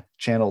the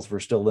channels were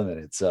still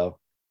limited. So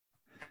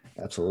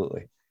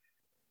absolutely.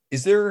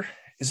 Is there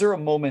a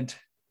moment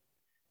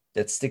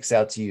that sticks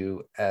out to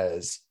you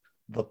as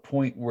the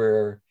point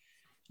where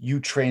you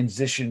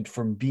transitioned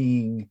from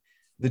being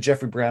the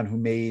Jeffrey Brown who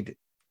made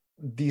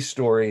these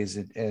stories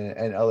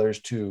and others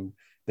to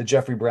the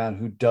Jeffrey Brown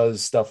who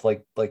does stuff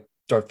like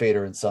Darth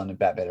Vader and Son and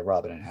Batman and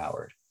Robin and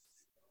Howard?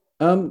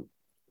 I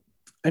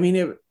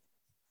mean,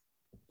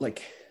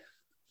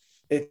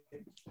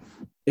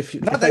 if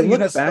not I that you look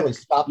necessarily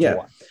back, stopped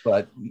one,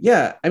 but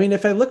yeah, I mean,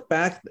 if I look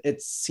back,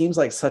 it seems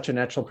like such a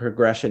natural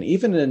progression,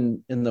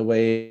 even in the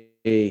way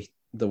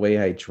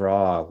I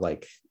draw.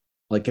 Like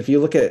if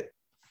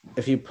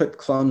you put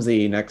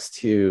Clumsy next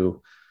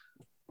to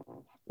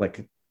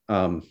like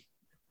the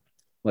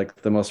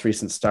most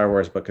recent Star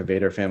Wars book of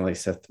Vader Family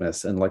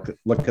Sithmas, and like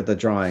look at the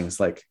drawings,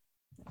 like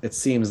it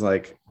seems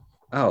like,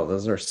 oh,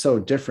 those are so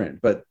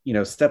different, but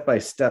step by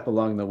step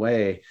along the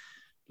way,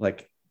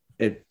 like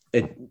it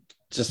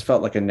just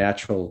felt like a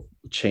natural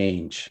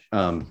change.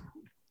 And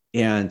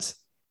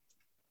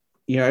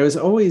I was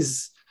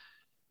always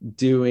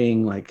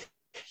doing like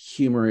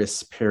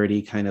humorous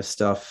parody kind of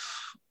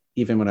stuff,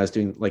 even when I was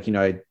doing like,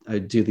 I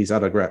do these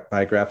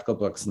autobiographical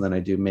books, and then I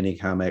do mini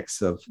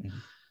comics of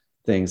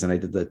things. And I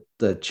did the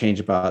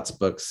Changebots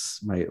books,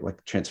 my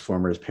like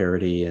Transformers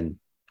parody.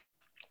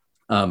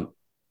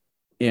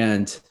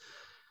 And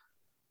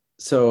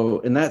so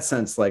in that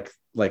sense, like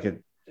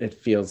it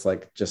feels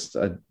like just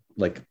a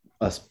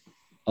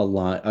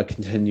line, a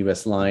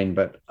continuous line.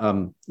 But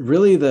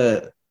really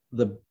the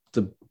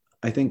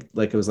I think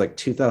like it was like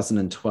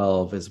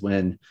 2012 is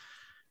when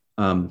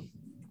the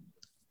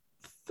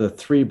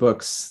three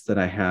books that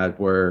I had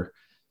were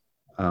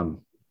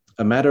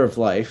A Matter of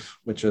Life,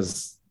 which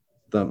is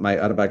my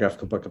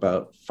autobiographical book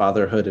about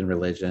fatherhood and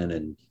religion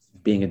and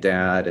being a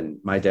dad, and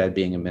my dad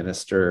being a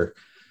minister.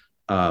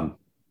 And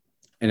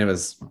it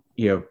was,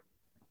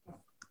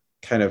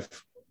 kind of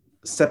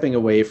stepping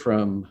away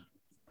from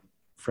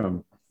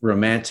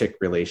romantic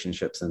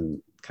relationships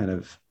and kind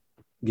of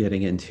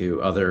getting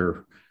into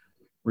other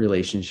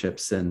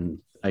relationships and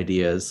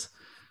ideas.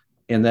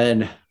 And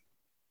then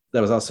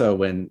that was also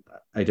when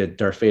I did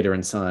Darth Vader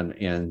and Son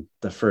and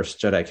the first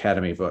Jedi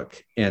Academy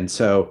book. And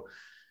so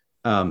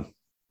like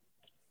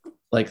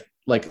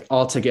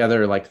all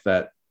together, like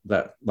that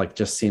like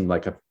just seemed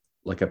like a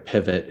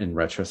pivot in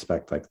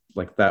retrospect.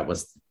 Like that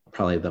was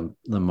probably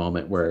the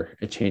moment where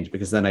it changed,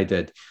 because then I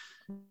did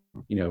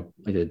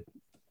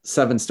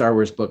 7 Star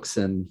Wars books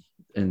in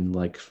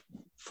like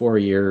 4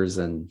 years,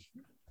 and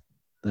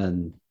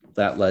then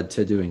that led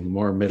to doing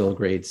more middle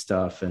grade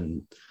stuff,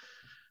 and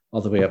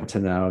all the way up to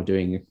now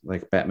doing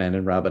like Batman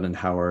and Robin and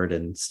Howard,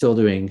 and still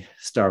doing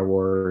Star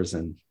Wars.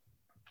 And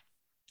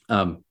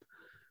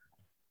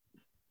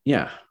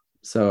yeah,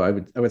 so I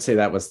would say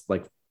that was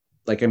like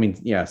I mean,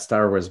 yeah,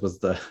 Star Wars was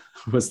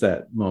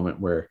that moment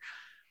where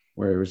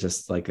it was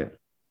just like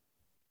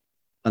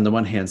on the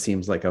one hand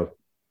seems like a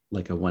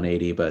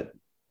 180, but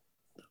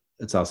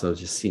it's also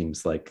just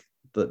seems like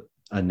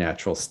a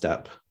natural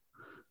step.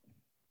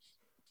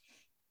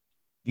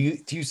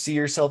 Do you see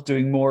yourself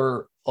doing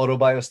more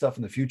autobio stuff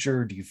in the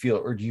future? Do you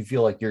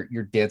feel like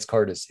your dance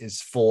card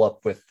is full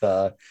up with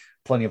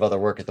plenty of other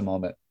work at the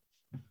moment?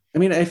 I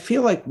mean, I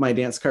feel like my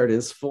dance card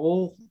is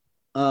full,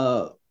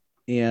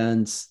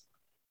 and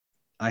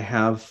I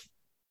have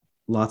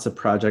lots of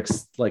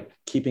projects like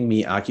keeping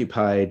me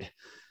occupied.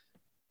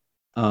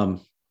 I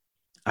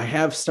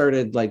have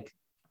started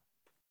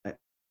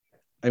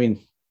I mean,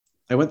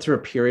 I went through a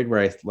period where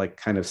I like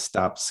kind of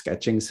stopped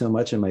sketching so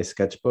much in my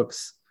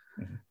sketchbooks.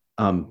 Mm-hmm.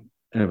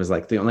 And it was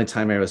like the only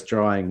time I was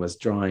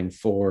drawing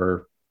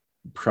for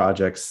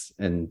projects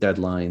and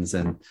deadlines.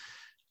 And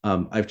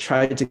I've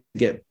tried to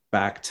get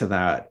back to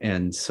that.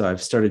 And so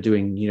I've started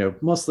doing,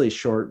 mostly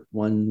short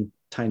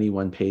tiny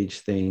one-page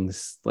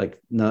things,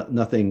 like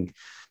nothing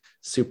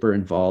super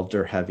involved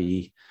or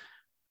heavy.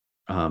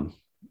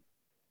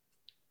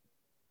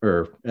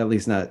 Or at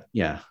least not,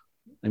 yeah.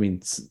 I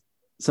mean,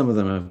 some of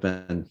them have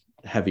been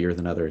heavier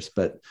than others,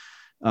 but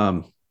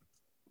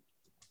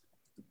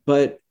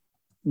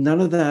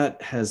none of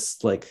that has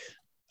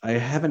I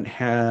haven't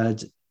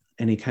had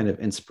any kind of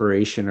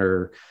inspiration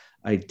or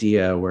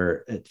idea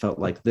where it felt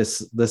like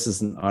this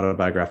is an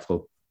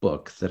autobiographical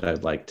book that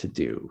I'd like to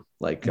do.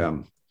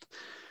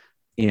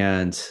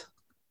 And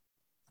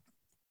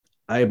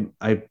I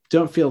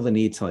don't feel the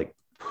need to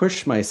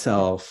push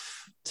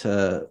myself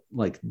to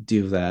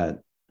do that.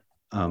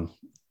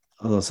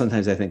 Although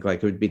sometimes I think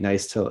it would be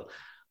nice to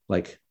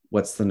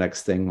what's the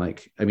next thing?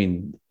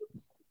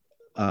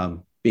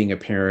 Being a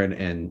parent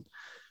and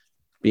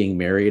being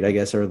married, I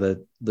guess, are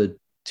the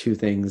two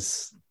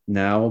things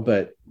now,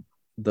 but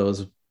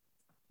those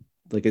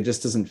it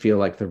just doesn't feel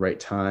like the right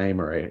time,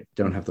 or I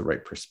don't have the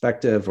right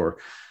perspective, or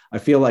I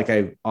feel like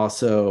I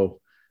also,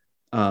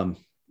 I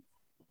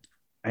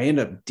end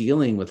up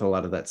dealing with a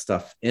lot of that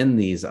stuff in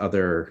these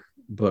other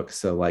books.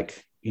 So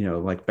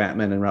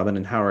Batman and Robin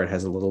and Howard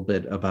has a little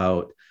bit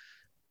about,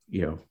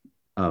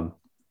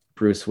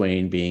 Bruce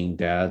Wayne being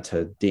dad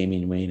to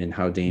Damian Wayne and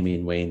how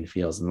Damian Wayne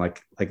feels. And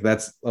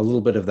that's a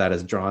little bit of that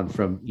is drawn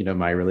from,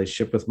 my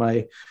relationship with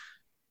my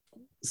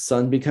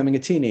son becoming a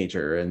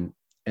teenager, and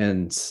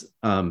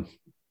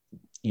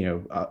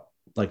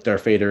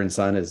Darth Vader and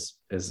Son is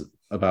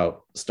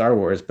about Star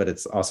Wars, but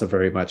it's also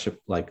very much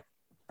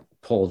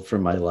pulled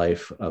from my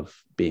life of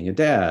being a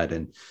dad.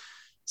 And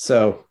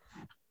so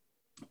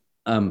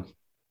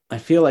I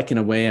feel like in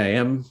a way I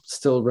am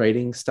still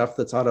writing stuff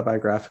that's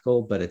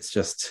autobiographical, but it's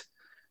just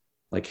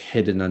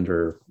hidden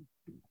under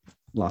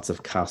lots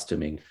of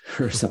costuming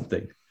or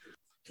something.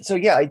 So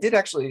yeah, I did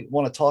actually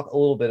want to talk a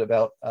little bit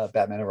about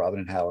Batman and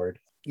Robin and Howard.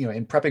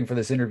 In prepping for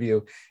this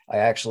interview, I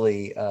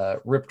actually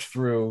ripped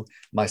through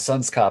my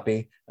son's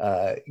copy,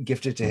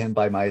 gifted to him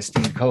by my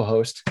esteemed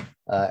co-host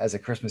as a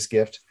Christmas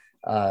gift.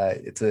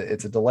 It's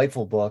a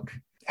delightful book.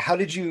 How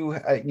did you,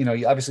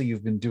 obviously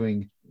you've been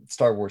doing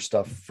Star Wars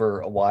stuff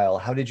for a while.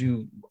 How did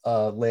you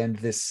land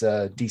this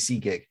DC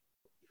gig?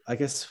 I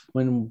guess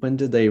when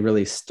did they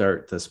really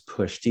start this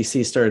push?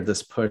 DC started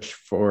this push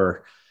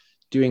for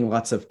doing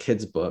lots of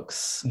kids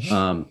books,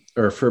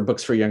 or for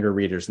books for younger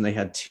readers. And they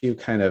had two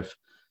kind of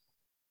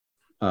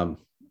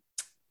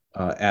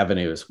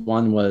avenues.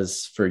 One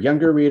was for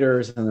younger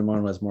readers, and then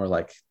one was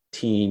more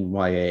teen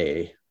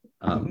YA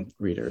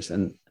readers.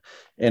 And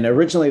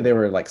originally they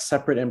were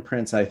separate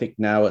imprints. I think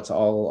now it's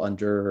all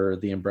under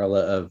the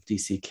umbrella of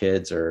DC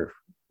Kids, or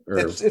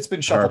it's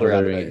been shuffled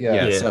around.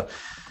 Yeah.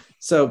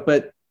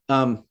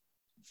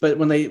 But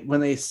when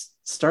they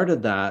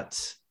started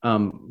that,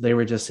 they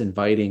were just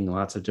inviting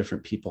lots of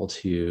different people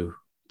to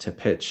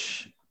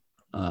pitch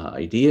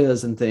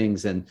ideas and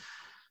things. And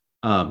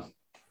I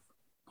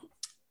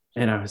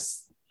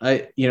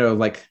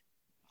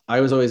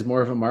was always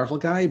more of a Marvel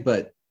guy,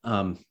 but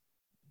I've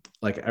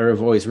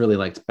always really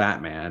liked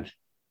Batman.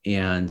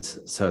 And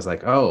so I was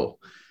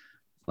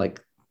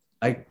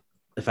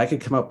if I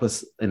could come up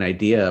with an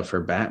idea for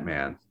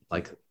Batman,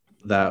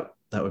 that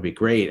would be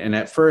great. And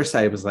at first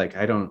I was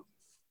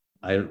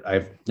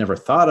I've never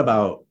thought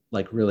about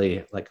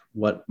really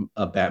what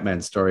a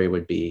Batman story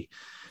would be,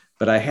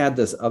 but I had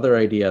this other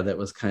idea that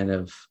was kind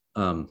of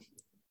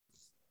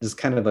just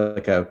kind of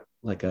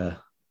like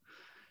a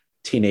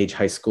teenage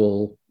high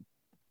school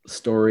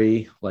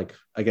story,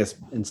 I guess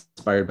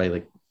inspired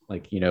by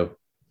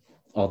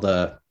all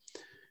the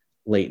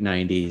late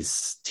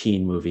 90s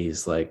teen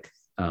movies,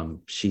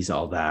 She's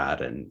All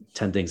That and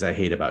 10 Things I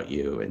Hate About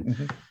You,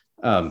 and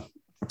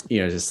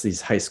just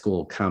these high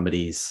school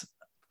comedies.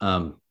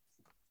 And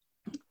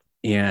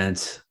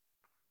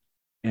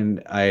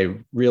I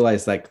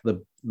realized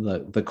the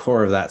the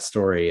core of that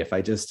story. If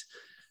I just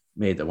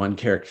made the one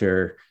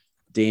character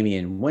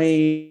Damian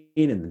Wayne,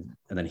 and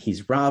then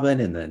he's Robin,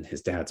 and then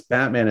his dad's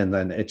Batman, and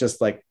then it just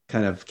like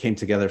kind of came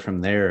together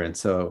from there. And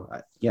so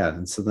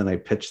and so then I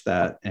pitched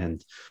that,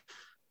 and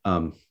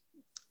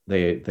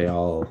they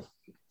all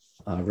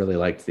really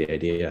liked the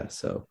idea.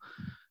 So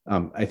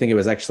I think it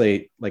was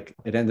actually like,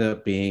 it ended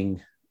up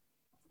being,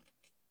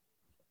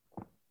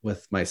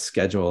 with my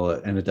schedule,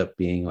 it ended up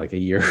being like a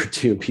year or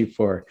two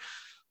before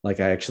like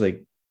I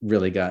actually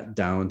really got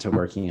down to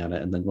working on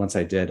it. And then once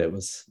I did, it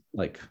was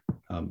like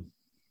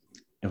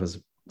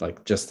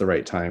just the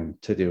right time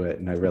to do it.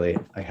 And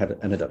I had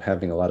ended up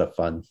having a lot of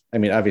fun. I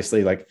mean,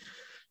 obviously like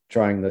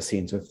drawing the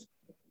scenes with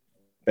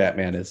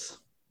Batman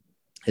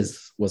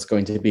was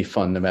going to be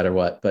fun no matter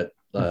what, but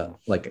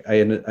like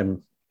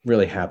I'm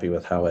really happy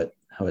with how it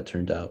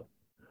turned out.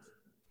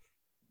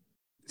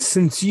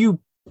 Since you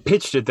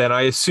pitched it, then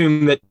I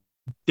assume that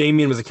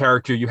Damian was a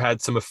character you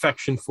had some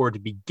affection for to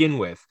begin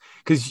with,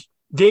 because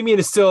Damian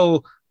is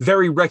still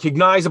very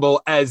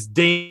recognizable as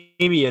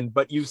Damian,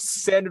 but you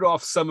sanded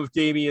off some of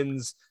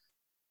Damian's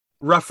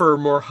rougher,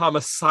 more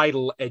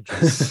homicidal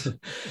edges.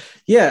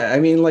 Yeah, I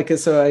mean, like,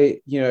 so I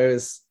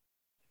was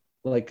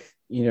like,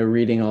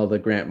 reading all the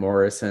Grant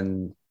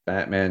Morrison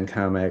Batman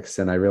comics,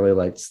 and I really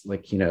liked,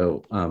 like,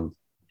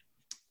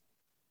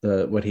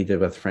 what he did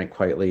with Frank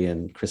Quitely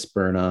and Chris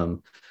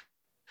Burnham,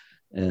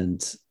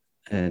 and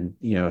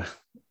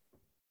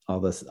all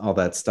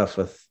that stuff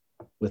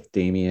with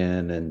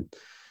Damian. And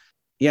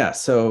yeah,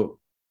 so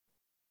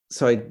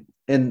I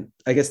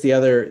guess the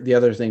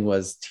other thing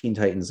was Teen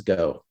Titans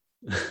Go,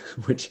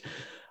 which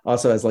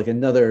also has like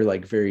another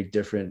like very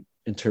different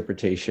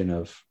interpretation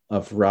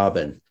of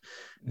Robin.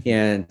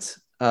 And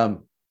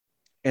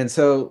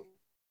so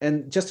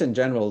just in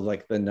general,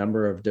 like the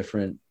number of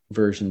different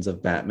versions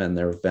of Batman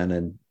there have been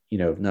in,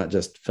 not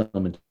just film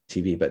and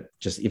TV, but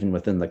just even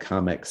within the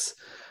comics.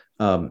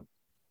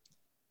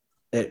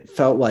 It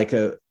felt like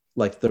the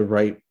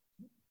right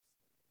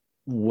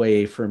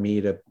way for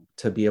me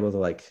to be able to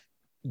like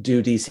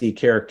do DC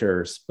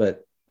characters,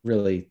 but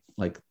really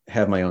like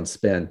have my own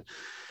spin.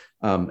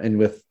 And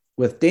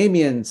with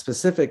Damian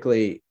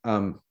specifically,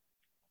 I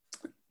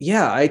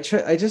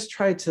just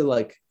tried to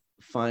like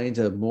find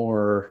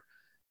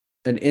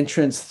an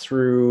entrance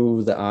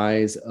through the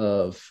eyes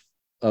of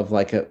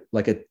like a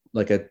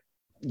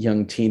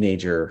young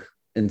teenager,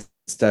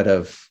 instead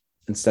of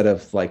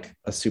like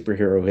a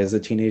superhero who is a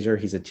teenager.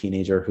 He's a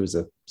teenager who's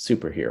a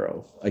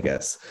superhero, I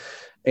guess.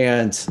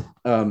 And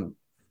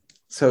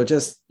so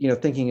just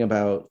thinking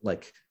about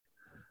like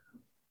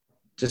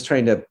just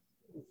trying to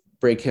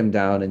break him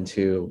down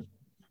into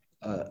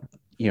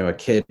a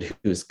kid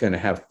who's going to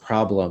have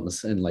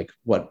problems, and like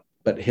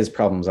but his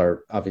problems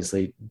are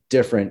obviously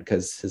different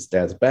because his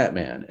dad's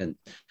Batman and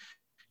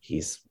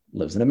he's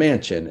lives in a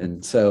mansion.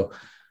 And so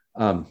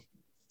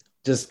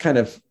just kind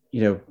of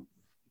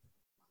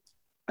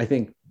I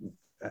think,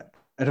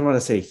 I don't want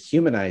to say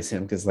humanize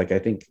him, because like I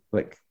think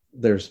like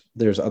there's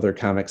other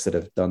comics that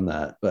have done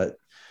that, but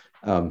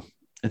I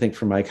think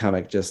for my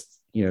comic, just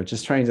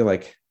trying to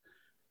like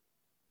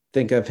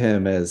think of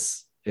him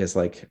as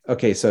like,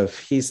 okay, so if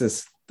he's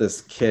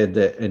this kid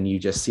and you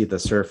just see the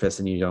surface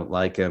and you don't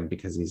like him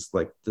because he's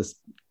like this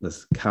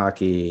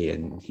cocky,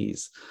 and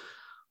he's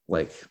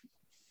like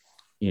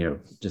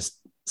just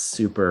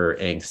super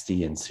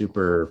angsty and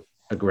super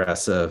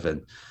aggressive,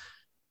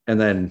 and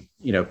then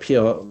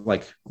peel,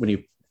 like when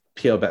you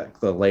peel back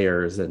the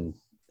layers and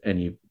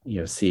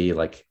you see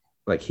like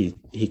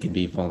he can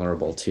be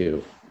vulnerable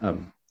too.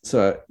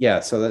 So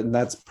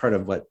that's part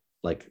of what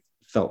like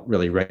felt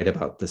really right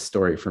about this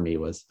story for me,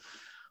 was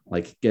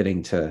like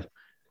getting to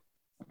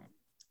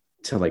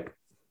like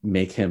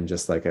make him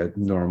just like a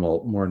more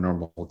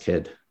normal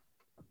kid.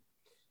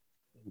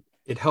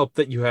 It helped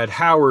that you had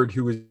Howard,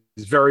 who was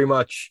very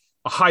much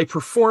a high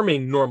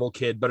performing normal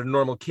kid, but a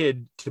normal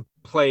kid to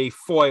play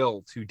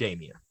foil to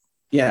Damian.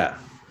 Yeah.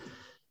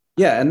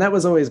 And that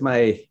was always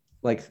my,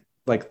 like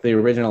the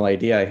original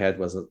idea I had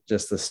was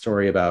just the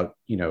story about,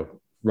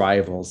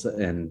 rivals,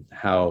 and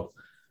how,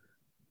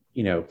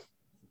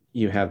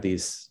 you have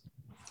these,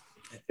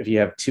 if you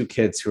have two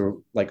kids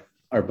who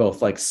are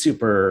both like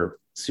super,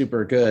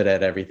 super good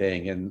at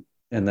everything.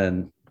 And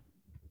then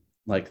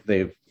like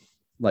they've,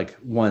 like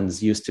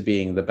one's used to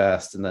being the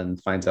best and then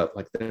finds out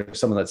like there's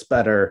someone that's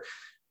better.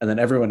 And then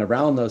everyone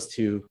around those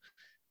two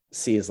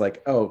sees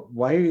like, oh,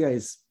 why are you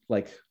guys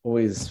like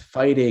always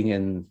fighting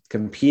and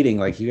competing?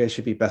 Like you guys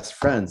should be best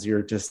friends.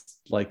 You're just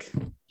like,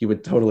 you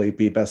would totally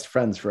be best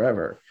friends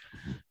forever.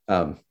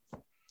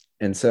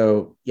 And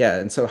so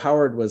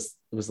Howard was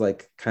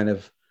like kind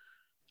of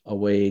a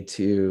way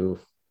to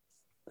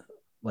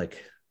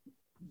like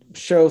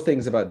show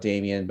things about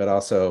Damian, but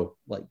also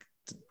like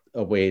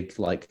a way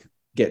to like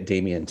get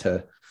Damian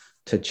to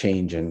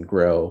change and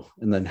grow.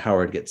 And then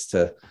Howard gets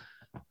to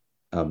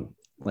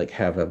like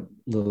have a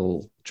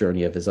little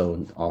journey of his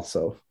own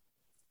also.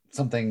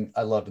 Something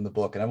I loved in the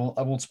book, and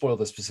I won't spoil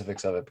the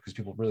specifics of it because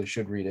people really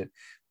should read it,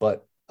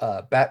 but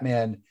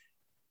Batman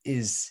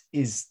is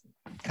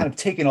kind of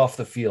taken off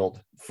the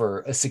field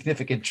for a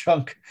significant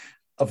chunk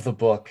of the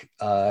book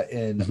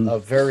in Mhm. a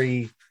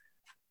very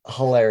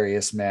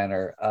hilarious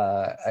manner.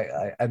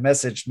 I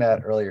messaged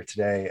Matt earlier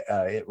today.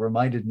 It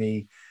reminded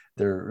me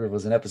there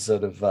was an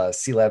episode of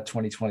Sea Lab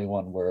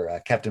 2021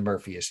 where Captain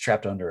Murphy is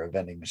trapped under a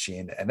vending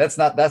machine, and that's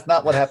not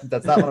what happened.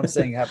 That's not what I'm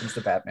saying happens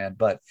to Batman,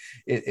 but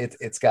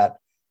it's got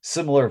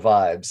similar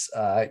vibes.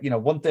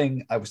 One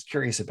thing I was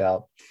curious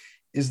about,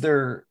 is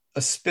there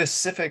a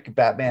specific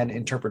Batman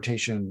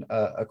interpretation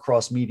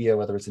across media,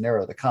 whether it's an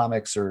era of the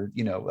comics or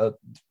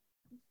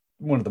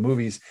one of the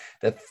movies,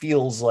 that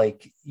feels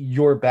like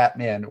your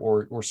Batman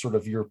or sort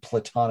of your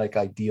platonic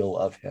ideal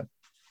of him?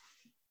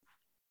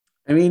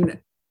 I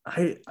mean,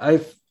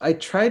 I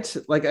tried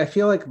to, like, I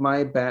feel like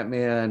my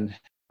Batman,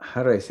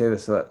 how do I say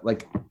this?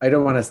 Like, I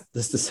don't want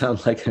this to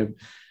sound like I'm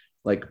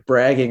like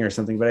bragging or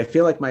something, but I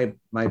feel like my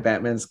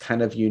Batman's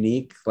kind of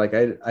unique. Like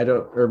I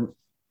don't, or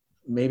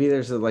maybe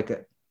there's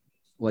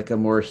a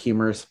more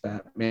humorous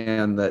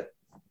Batman that,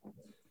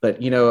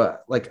 but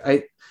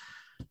like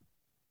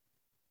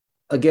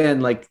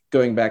again, like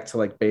going back to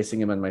like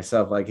basing him on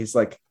myself, like he's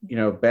like,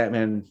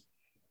 Batman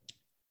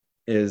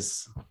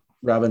is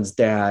Robin's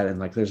dad, and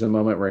like there's a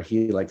moment where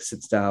he like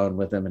sits down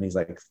with him and he's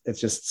like,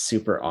 it's just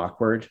super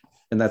awkward,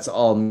 and that's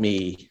all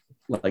me,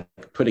 like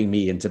putting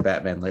me into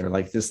Batman later,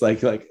 like just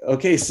like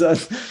okay son,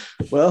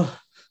 well,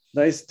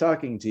 nice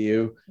talking to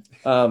you,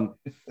 and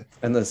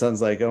the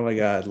son's like, oh my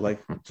god,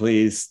 like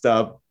please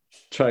stop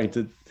trying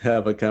to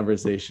have a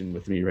conversation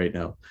with me right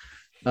now.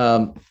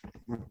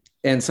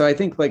 And so I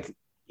think I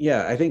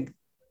think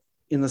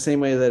in the same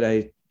way that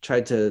I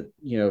tried to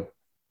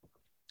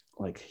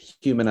like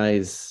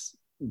humanize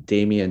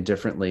Damian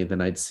differently than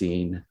I'd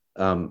seen,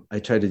 I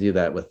tried to do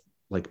that with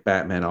like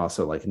Batman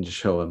also, like, and just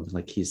show him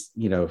like he's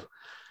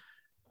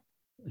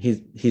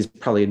he's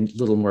probably a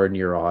little more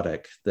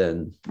neurotic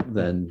than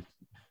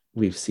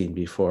we've seen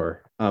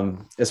before.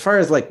 As far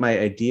as like my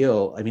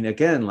ideal, I mean,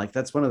 again, like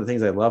that's one of the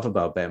things I love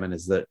about Batman,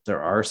 is that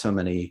there are so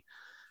many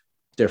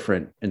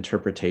different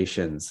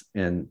interpretations.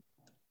 And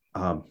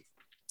I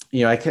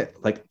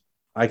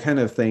kind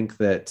of think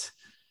that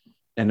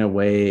in a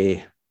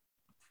way,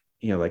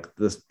 like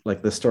this,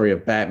 like the story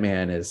of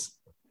Batman is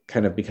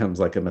kind of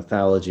becomes like a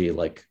mythology,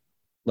 like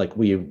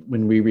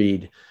when we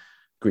read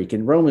Greek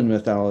and Roman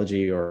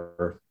mythology,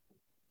 or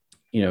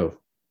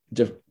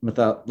different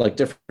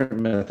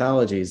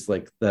mythologies,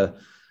 like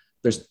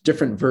there's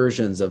different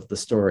versions of the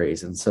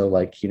stories. And so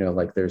like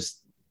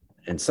there's,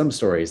 in some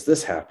stories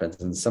this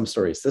happens, in some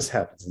stories this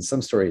happens, in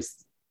some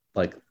stories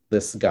like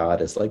this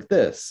god is like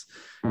this.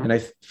 And I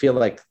feel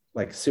like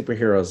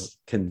superheroes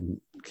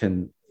can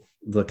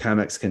the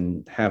comics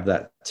can have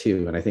that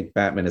too. And I think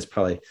Batman is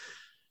probably,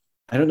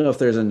 I don't know if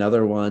there's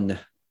another one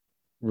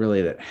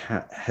really that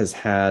has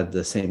had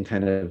the same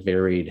kind of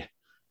varied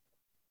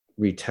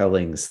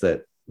retellings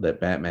that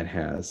Batman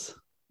has.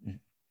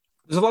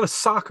 There's a lot of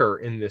soccer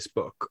in this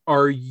book.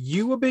 Are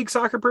you a big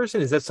soccer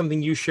person? Is that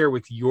something you share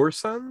with your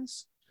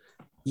sons?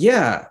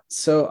 Yeah.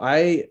 So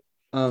I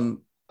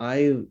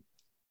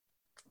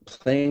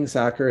playing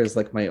soccer is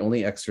like my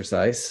only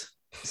exercise.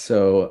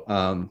 So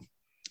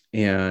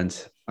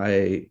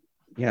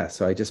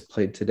so I just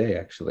played today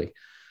actually,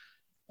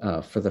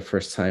 for the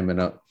first time in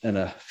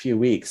a few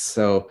weeks.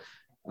 So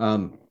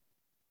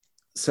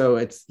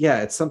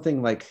it's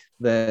something like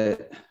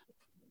that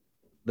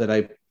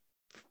I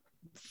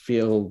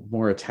feel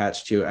more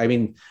attached to. I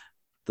mean,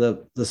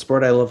 the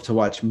sport I love to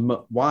watch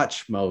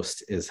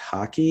most is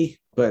hockey,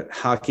 but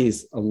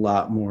hockey's a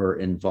lot more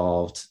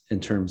involved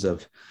in terms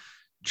of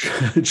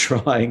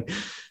drawing.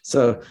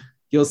 So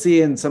you'll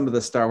see in some of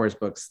the Star Wars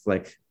books,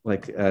 like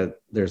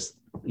there's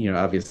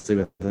obviously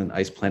with an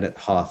Ice Planet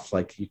Hoth,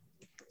 like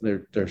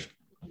there's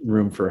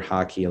room for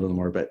hockey a little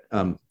more, but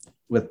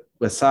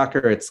with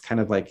soccer, it's kind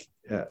of like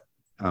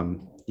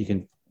you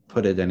can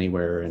put it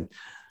anywhere. And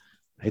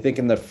I think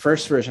in the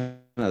first version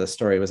of the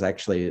story, it was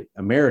actually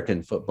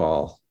American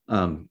football,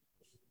 and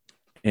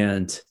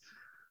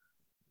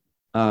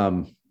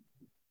I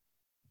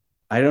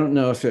don't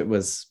know if it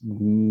was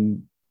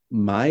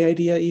my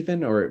idea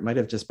even, or it might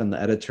have just been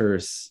the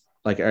editors.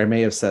 Like I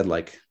may have said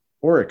like,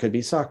 or it could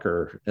be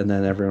soccer, and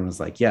then everyone was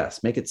like,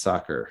 yes, make it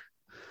soccer.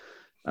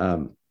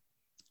 And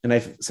I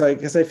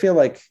guess I feel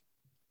like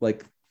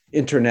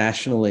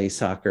internationally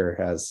soccer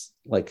has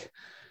like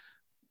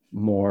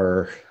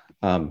more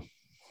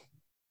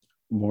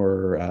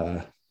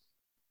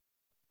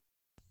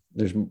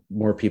there's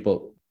more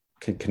people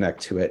can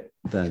connect to it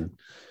than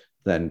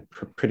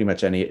pretty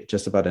much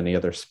just about any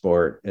other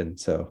sport. And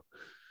so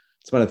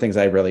it's one of the things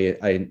I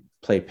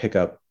play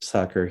pickup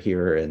soccer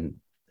here,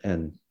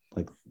 and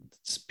like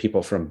it's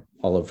people from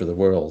all over the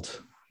world,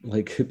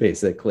 like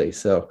basically.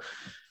 So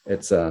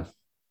it's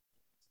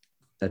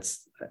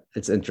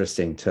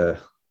interesting to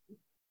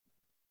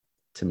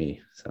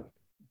me. So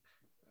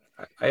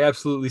I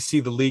absolutely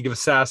see the League of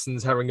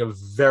Assassins having a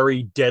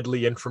very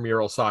deadly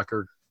intramural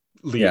soccer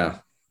league. Yeah.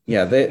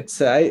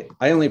 I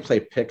only play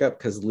pickup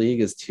because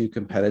League is too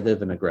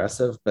competitive and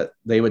aggressive, but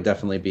they would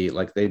definitely be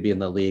like, they'd be in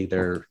the League.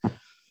 They're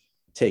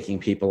taking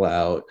people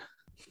out.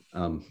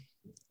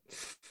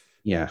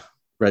 yeah,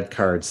 red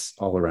cards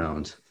all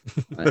around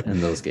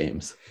in those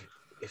games.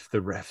 If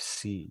the ref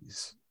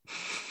sees,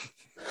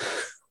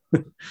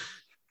 do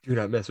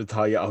not mess with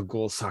Talia Al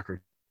Ghul's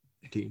soccer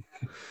team.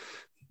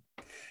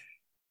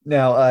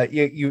 Now,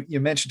 you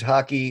mentioned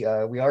hockey.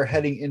 We are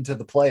heading into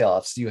the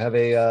playoffs. Do you have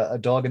a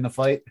dog in the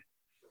fight?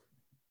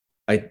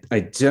 I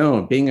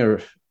don't.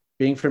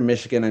 Being from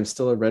Michigan, I'm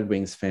still a Red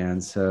Wings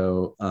fan.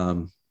 So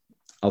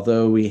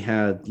although we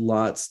had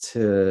lots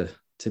to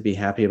be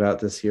happy about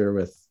this year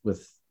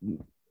with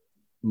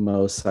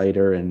Mo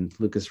Seider and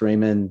Lucas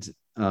Raymond,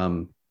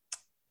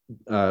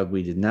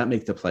 we did not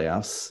make the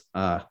playoffs.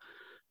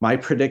 My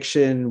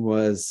prediction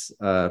was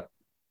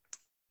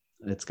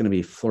it's going to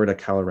be Florida,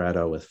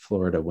 Colorado, with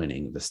Florida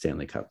winning the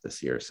Stanley Cup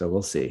this year. So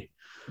we'll see.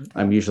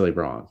 I'm usually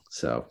wrong.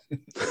 So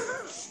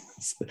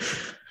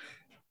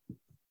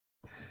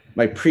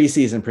my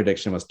preseason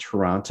prediction was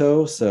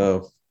Toronto.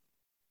 So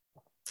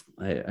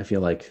I feel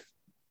like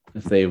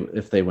if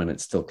they win, it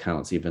still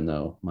counts, even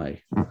though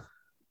my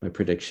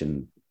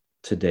prediction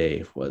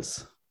today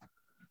was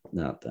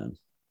not them.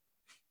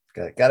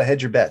 Got to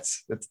hedge your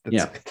bets. That's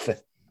yeah.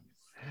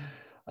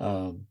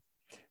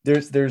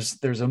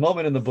 There's a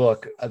moment in the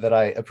book that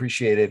I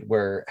appreciated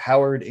where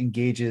Howard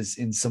engages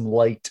in some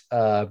light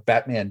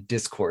Batman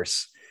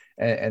discourse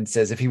and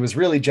says if he was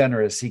really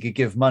generous, he could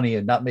give money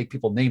and not make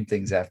people name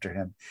things after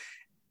him.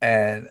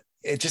 And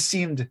it just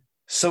seemed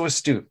so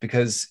astute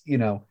because,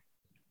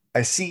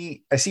 I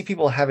see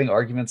people having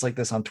arguments like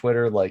this on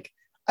Twitter. Like,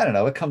 I don't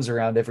know, it comes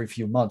around every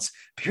few months,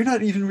 but you're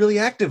not even really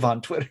active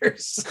on Twitter.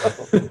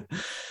 So.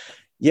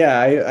 Yeah,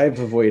 I've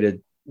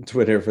avoided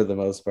Twitter for the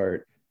most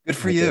part. Good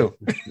for you.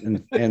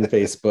 and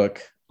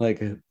Facebook.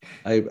 Like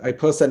I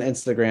post on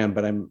Instagram,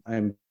 but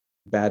I'm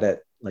bad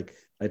at, like,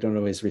 I don't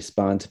always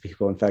respond to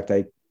people. In fact,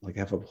 I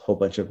have a whole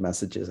bunch of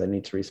messages I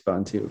need to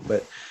respond to,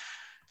 but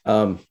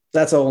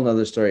that's a whole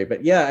nother story.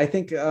 But yeah, I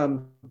think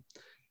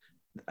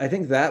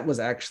that was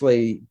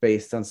actually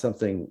based on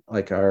something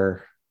like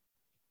our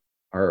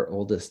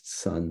oldest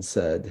son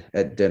said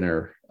at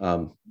dinner,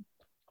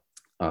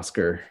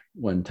 Oscar,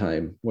 one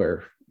time,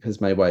 where,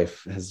 because my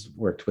wife has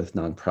worked with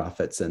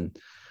nonprofits and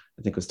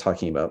I think was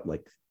talking about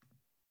like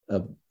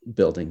a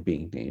building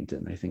being named.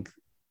 And I think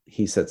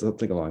he said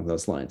something along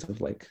those lines of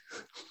like,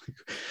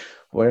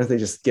 why don't they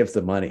just give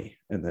the money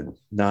and then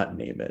not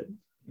name it?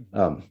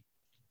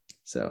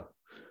 So.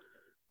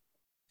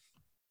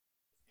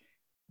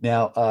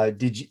 Now,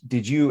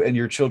 did you and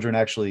your children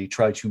actually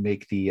try to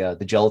make the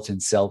gelatin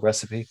cell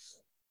recipe?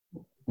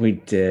 We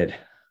did.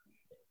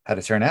 How'd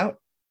it turn out?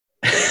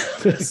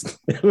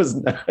 It was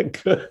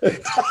not good.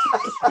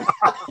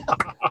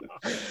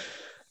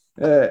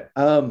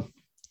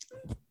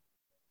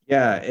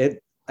 Yeah,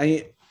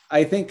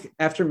 I think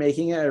after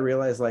making it, I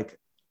realized like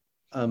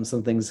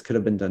some things could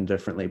have been done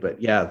differently.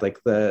 But yeah, like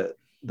the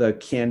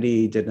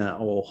candy did not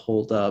all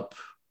hold up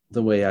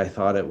the way I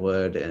thought it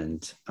would,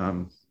 and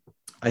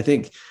I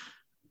think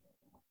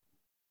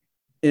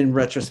in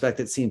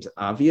retrospect it seems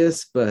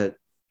obvious, but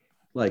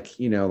like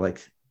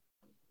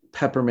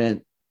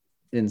peppermint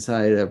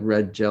inside of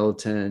red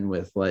gelatin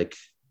with like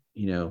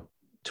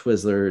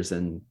Twizzlers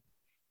and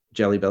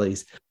Jelly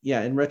Bellies.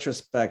 Yeah, in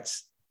retrospect,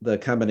 the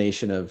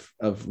combination of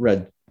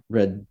red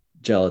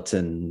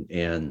gelatin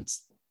and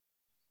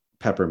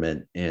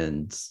peppermint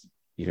and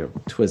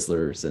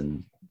Twizzlers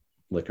and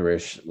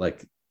licorice,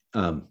 like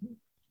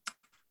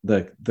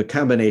the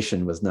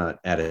combination was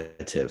not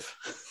additive.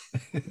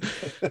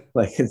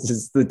 Like it's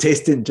just, the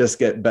taste didn't just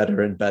get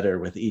better and better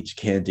with each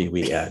candy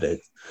we added.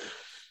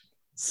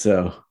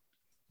 So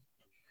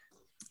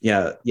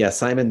yeah,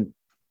 Simon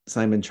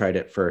tried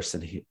it first,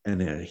 and he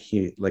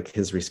like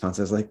his response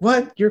was like,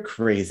 "What? You're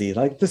crazy!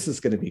 Like this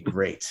is going to be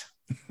great."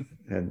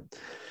 And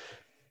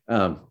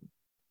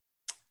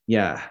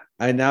yeah,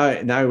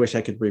 I wish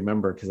I could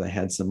remember, because I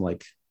had some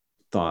like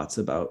thoughts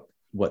about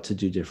what to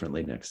do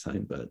differently next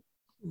time, but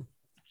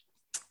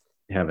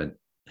haven't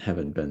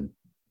been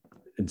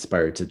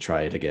inspired to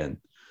try it again.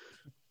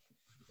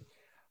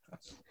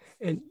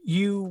 And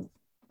it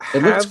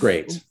looks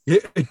great.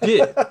 It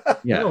did.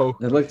 Yeah, no.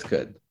 It looked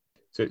good.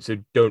 So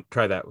don't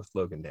try that with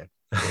Logan, Dan.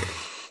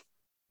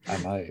 I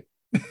might.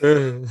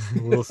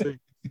 We'll see.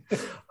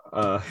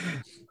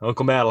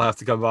 Uncle Matt will have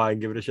to come by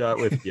and give it a shot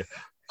with you.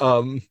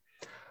 I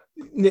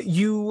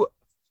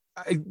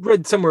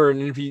read somewhere in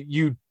an interview,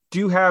 you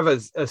do have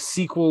a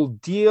sequel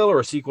deal or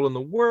a sequel in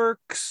the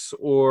works,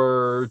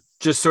 or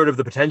just sort of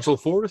the potential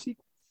for a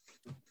sequel?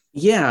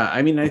 Yeah,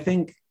 I mean, I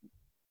think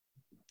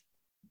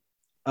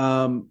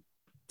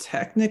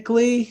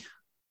technically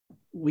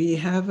we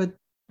have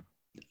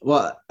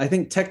I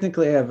think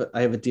technically I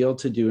have a deal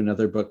to do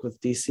another book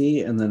with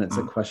DC, and then it's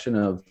a question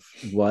of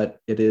what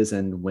it is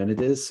and when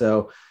it is.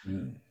 So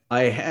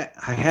I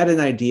had an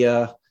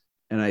idea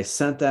and I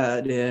sent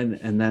that in,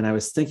 and then I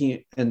was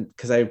thinking, and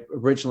because I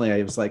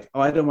was like,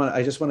 I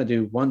just want to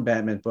do one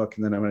Batman book,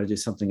 and then I want to do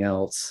something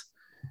else.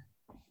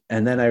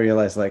 And then I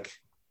realized like,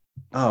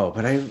 oh,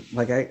 but I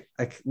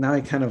now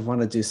I kind of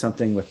want to do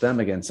something with them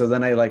again. So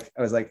then I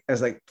was like,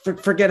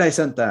 forget I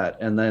sent that.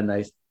 And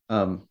then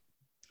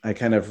I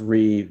kind of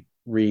redid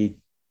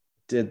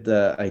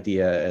the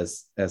idea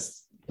as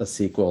a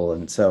sequel,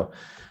 and so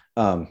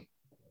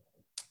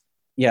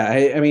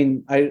yeah, I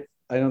mean, I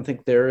don't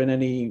think they're in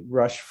any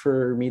rush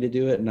for me to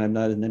do it, and I'm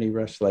not in any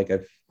rush. Like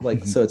I've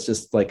like, so it's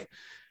just like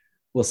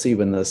we'll see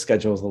when the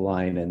schedules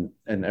align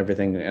and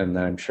everything, and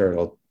then I'm sure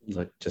it'll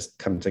like just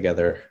come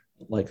together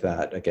like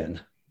that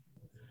again.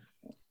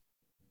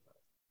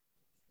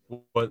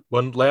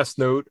 One last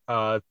note: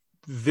 the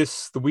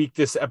week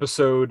this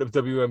episode of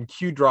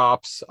WMQ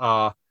drops,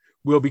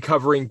 we'll be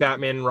covering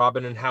Batman and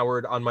Robin and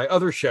Howard on my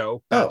other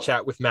show, Bat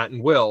Chat with Matt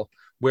and Will,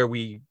 where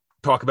we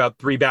talk about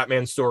 3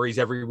 Batman stories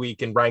every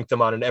week and rank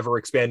them on an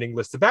ever-expanding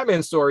list of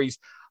Batman stories.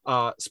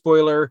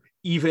 Spoiler,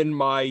 even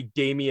my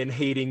Damian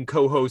hating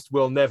co-host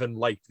Will Nevin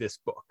liked this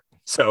book.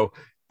 So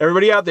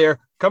everybody out there,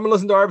 come and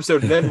listen to our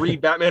episode and then read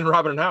Batman,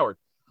 Robin, and Howard.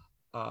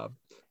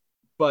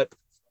 But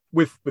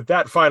with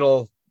that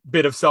final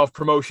bit of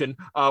self-promotion,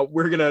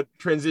 we're going to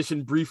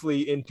transition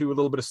briefly into a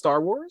little bit of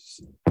Star Wars.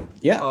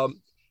 Yeah.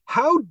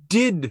 How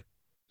did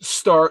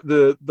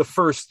the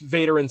first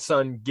Vader and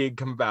Son gig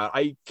come about?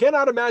 I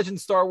cannot imagine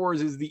Star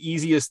Wars is the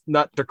easiest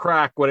nut to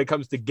crack when it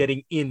comes to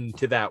getting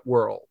into that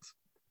world.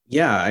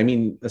 Yeah, I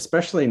mean,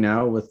 especially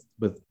now with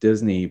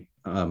Disney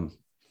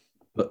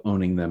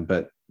owning them,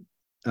 but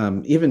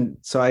even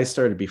so, I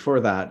started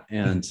before that,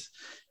 and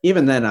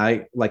even then,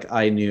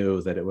 I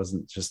knew that it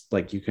wasn't just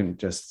like you can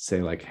just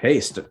say like, hey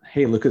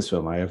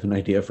Lucasfilm, I have an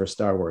idea for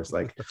Star Wars,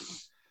 like,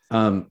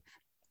 but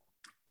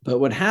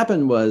what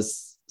happened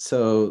was,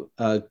 so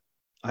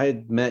I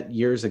had met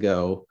years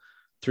ago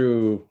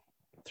through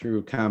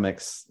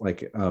comics,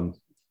 like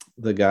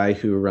the guy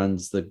who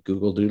runs the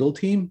Google Doodle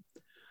team,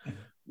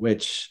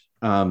 which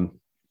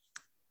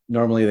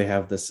normally they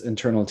have this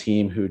internal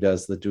team who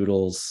does the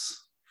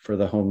doodles for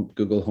the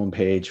Google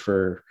homepage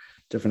for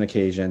different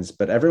occasions,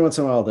 but every once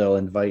in a while they'll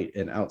invite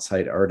an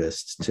outside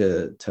artist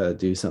to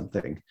do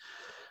something.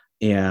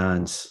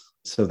 And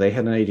so they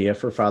had an idea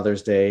for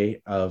Father's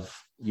Day of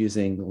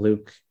using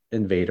Luke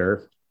and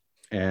Vader,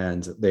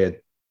 and they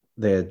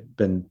had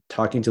been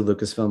talking to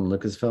Lucasfilm.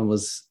 Lucasfilm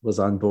was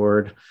on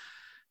board,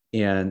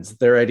 and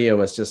their idea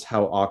was just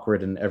how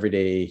awkward an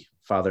everyday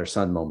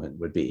father-son moment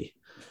would be.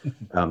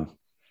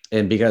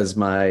 And because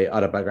my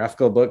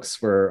autobiographical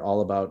books were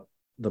all about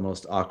the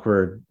most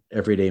awkward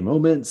everyday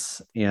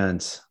moments,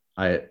 and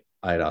I'd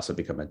also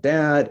become a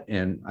dad,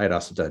 and I'd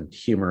also done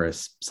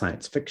humorous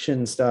science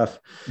fiction stuff.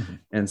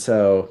 And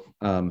so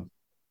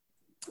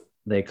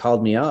they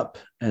called me up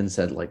and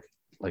said, like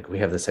we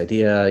have this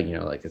idea,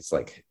 like it's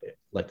like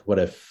what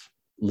if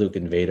Luke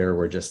and Vader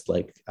were just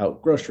like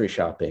out grocery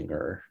shopping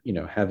or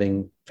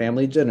having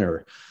family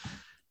dinner,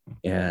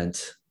 and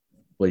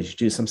would you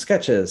do some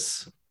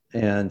sketches?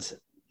 And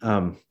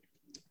I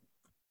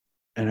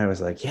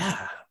was like,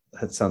 yeah,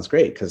 that sounds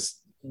great, because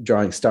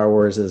drawing Star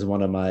Wars is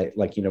one of my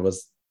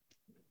was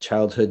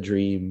childhood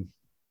dream,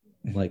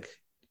 like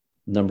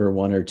number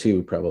 1 or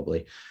 2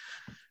 probably.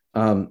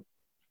 And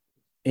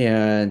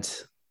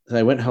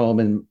I went home,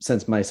 and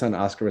since my son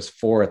Oscar was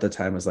 4 at the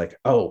time, I was like,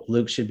 oh,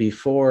 Luke should be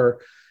 4,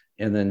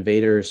 and then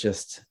Vader's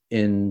just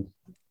in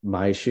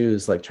my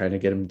shoes, like trying to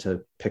get him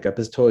to pick up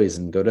his toys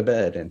and go to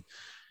bed. And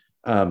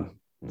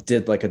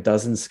did like a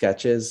dozen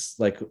sketches,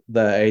 like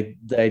the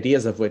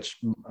ideas of which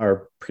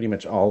are pretty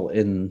much all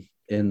in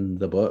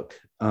the book.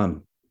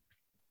 And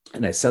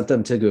I sent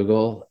them to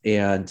Google,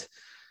 and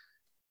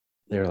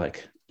they're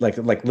like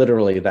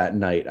literally that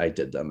night I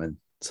did them. And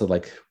so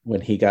like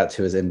when he got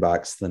to his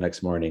inbox the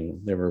next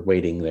morning, they were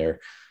waiting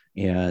there,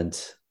 and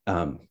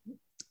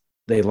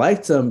they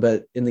liked them.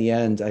 But in the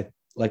end, I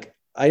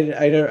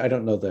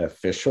don't know the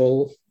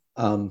official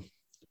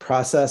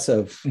process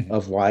of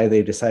why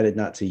they decided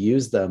not to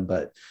use them,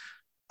 but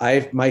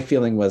my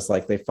feeling was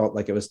like they felt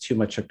like it was too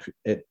much.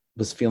 It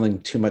was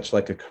feeling too much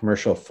like a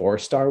commercial for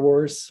Star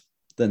Wars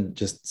than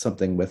just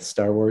something with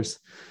Star Wars.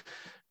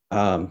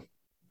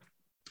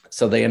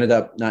 So they ended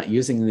up not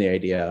using the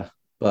idea,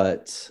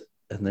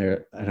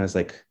 and I was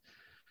like,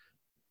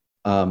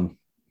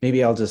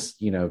 maybe I'll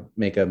just,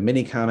 make a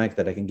mini comic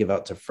that I can give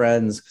out to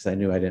friends, because I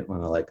knew I didn't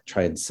want to like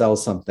try and sell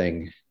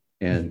something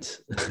and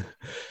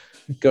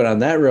go down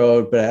that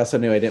road. But I also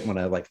knew I didn't want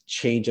to like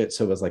change it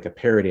so it was like a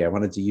parody. I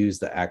wanted to use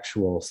the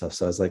actual stuff.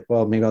 So I was like,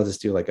 well, maybe I'll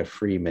just do like a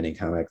free mini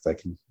comic that I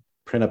can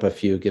print up a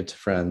few, give to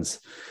friends.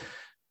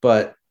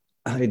 But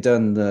I had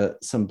done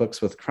some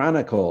books with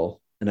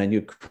Chronicle, and I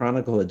knew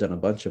Chronicle had done a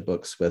bunch of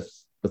books with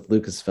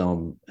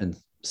Lucasfilm and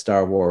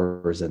Star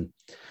Wars. And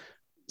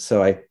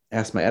so I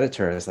asked my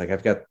editor, I was like,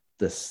 I've got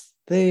this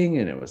thing,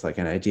 and it was like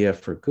an idea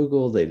for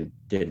Google. They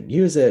didn't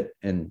use it.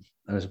 And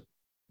I was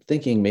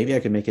thinking maybe I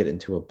could make it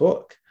into a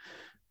book.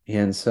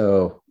 And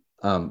so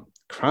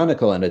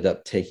Chronicle ended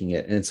up taking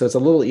it. And so it's a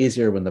little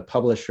easier when the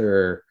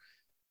publisher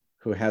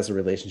who has a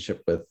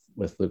relationship with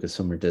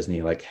Lucasfilm or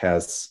Disney, like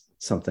has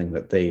something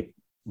that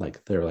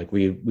they're like,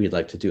 we'd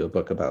like to do a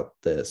book about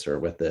this or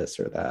with this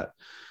or that.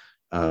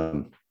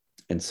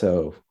 And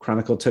so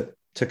Chronicle took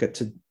it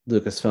to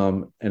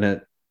Lucasfilm, and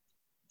it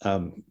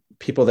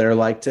people there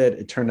liked it.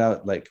 It turned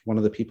out like one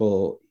of the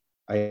people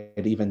I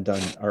had even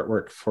done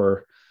artwork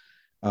for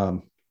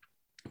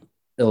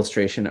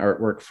illustration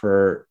artwork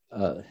for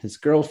his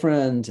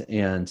girlfriend,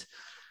 and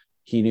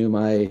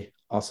he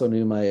also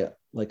knew my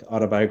like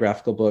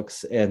autobiographical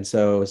books, and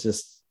so it was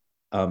just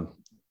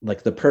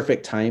like the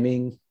perfect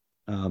timing.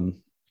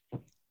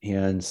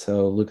 And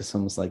so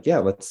Lucasfilm was like, yeah,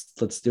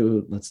 let's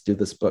do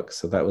this book.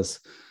 So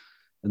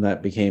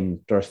that became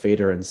Darth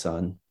Vader and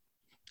Son.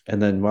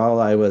 And then while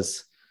I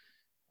was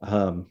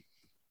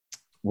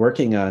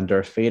working on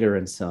Darth Vader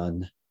and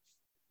Son,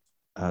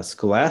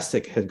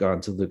 Scholastic had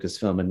gone to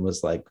Lucasfilm and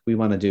was like, we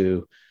want to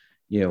do,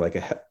 like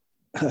a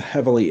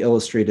heavily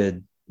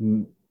illustrated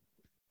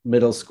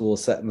middle school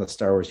set in the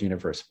Star Wars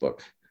universe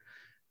book,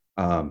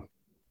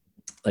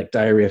 like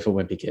Diary of a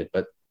Wimpy Kid,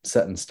 but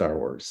set in Star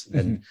Wars.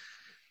 Mm-hmm.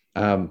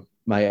 And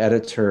my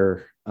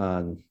editor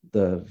on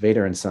the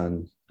Vader and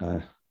Son,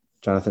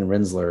 Jonathan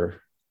Rinsler,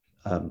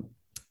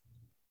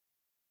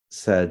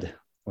 said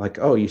like,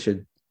 oh, you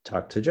should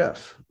talk to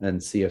Jeff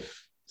and see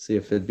if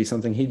it'd be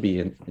something he'd be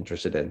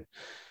interested in.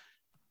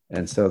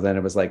 And so then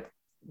it was like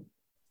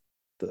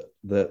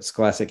the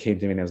Scholastic came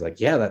to me and I was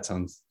like, yeah, that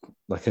sounds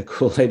like a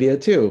cool idea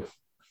too.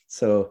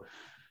 So,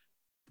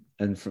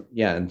 and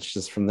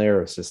just from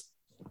there, it's just,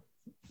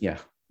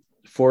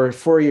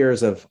 4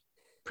 years of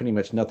pretty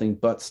much nothing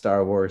but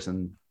Star Wars,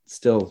 and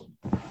still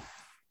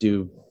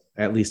do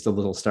at least a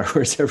little Star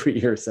Wars every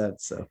year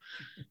since. So.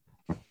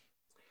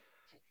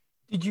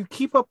 Did you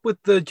keep up with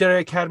the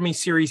Jedi Academy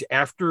series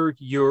after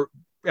you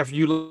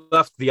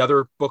left the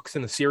other books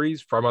in the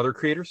series from other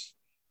creators?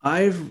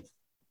 I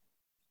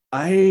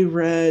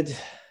read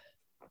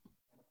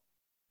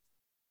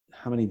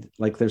how many?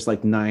 Like, there's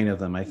like 9 of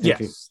them. I think.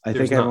 Yes, I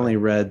think I've only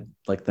read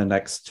like the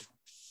next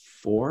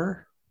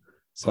 4,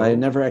 so I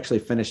never actually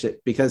finished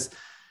it because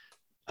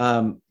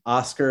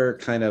Oscar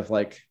kind of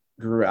like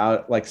grew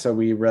out. Like, so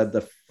we read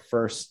the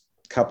first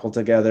couple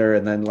together,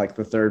 and then like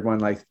the third one,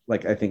 like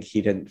I think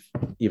he didn't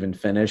even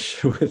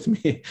finish with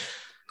me.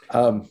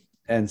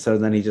 And so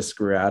then he just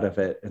grew out of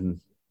it.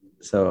 And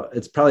so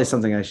it's probably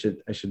something I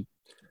should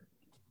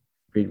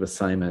read with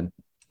Simon,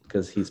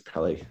 because he's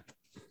probably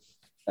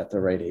at the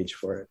right age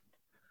for it.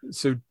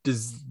 So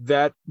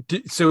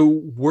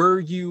so were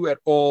you at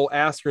all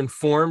asked or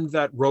informed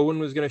that Rowan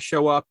was going to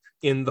show up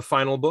in the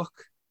final book?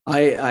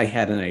 I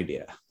had an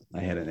idea.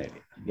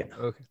 Yeah.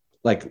 Okay.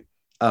 Like,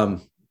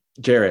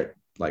 Jarrett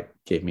like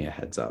gave me a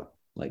heads up,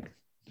 like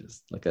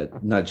just like a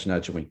nudge,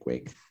 wink,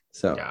 wink.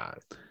 So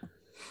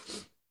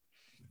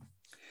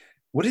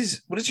what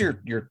is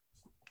your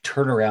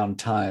turnaround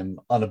time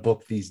on a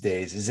book these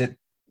days? Is it,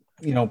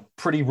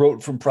 pretty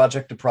wrote from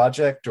project to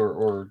project,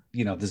 or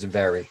does it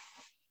vary?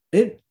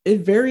 It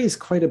varies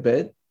quite a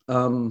bit.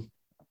 And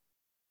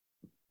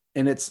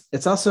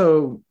it's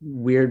also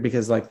weird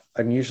because like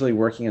I'm usually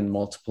working on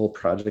multiple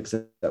projects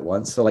at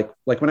once. So like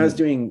when I was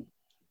doing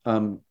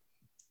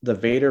the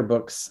Vader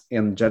books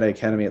and Jedi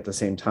Academy at the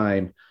same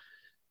time,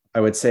 I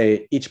would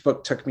say each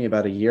book took me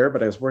about a year,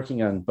 but I was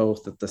working on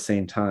both at the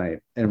same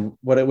time. And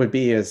what it would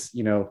be is,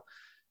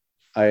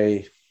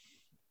 I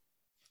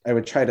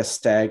would try to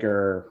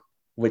stagger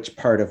which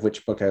part of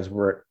which book I was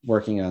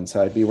working on.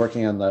 So I'd be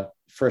working on the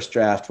first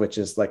draft, which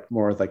is like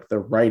more like the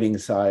writing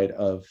side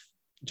of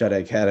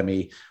Jedi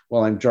Academy,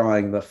 while I'm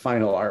drawing the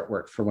final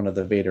artwork for one of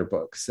the Vader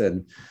books.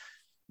 And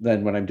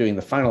then when I'm doing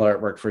the final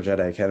artwork for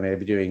Jedi Academy, I'd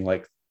be doing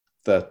like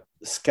the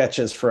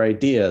sketches for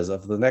ideas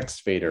of the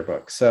next Vader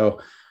book. So,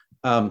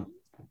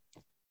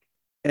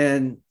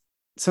 and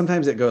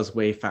sometimes it goes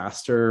way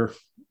faster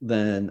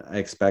than I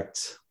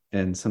expect,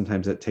 and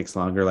sometimes it takes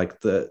longer.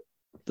 Like the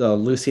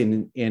Lucy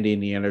and Andy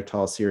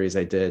Neanderthal series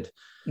I did,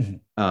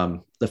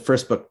 the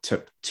first book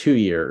took 2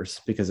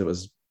 years because it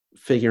was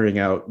figuring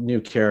out new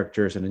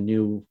characters and a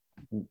new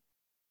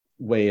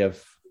way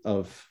of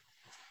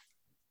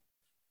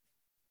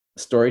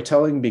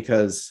storytelling,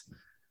 because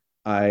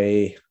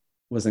I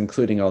was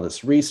including all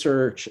this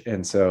research.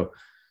 And so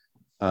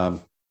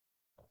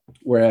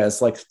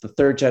whereas like the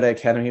third Jedi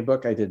Academy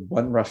book, I did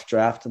 1 rough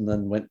draft and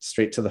then went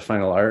straight to the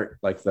final art.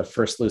 Like the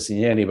first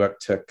Lucy and Andy book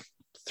took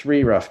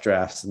 3 rough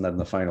drafts and then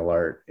the final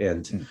art.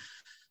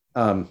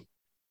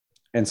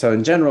 And so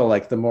in general,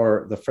 like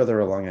the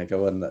further along I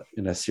go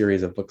in a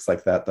series of books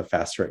like that, the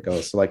faster it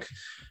goes. So like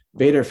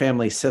Vader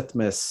Family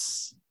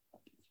Sithmas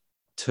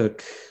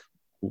took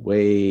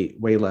way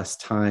less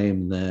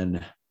time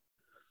than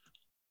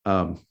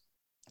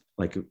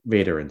like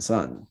Vader and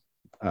Son.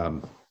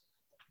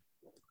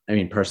 I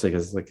mean, partially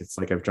because like it's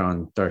like I've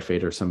drawn Darth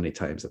Vader so many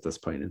times at this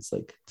point. It's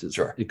like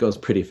It goes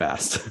pretty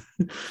fast.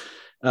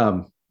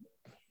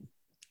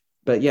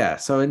 But yeah,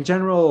 so in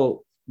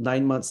general,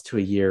 9 months to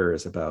a year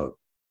is about,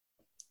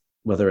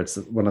 whether it's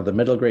one of the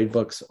middle grade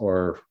books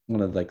or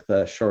one of like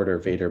the shorter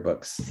Vader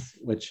books,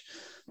 which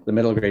the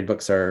middle grade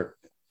books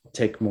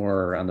take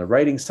more on the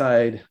writing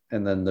side,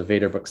 and then the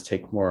Vader books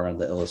take more on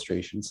the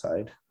illustration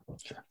side.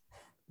 Sure.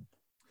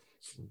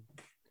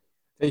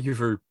 Thank you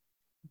for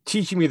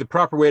teaching me the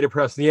proper way to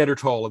press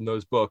Neanderthal in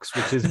those books,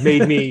 which has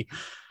made me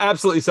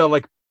absolutely sound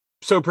like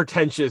so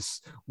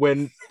pretentious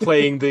when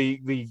playing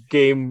the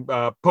game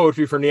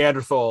Poetry for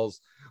Neanderthals,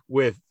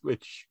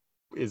 which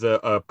is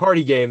a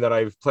party game that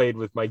I've played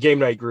with my game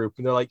night group,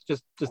 and they're like,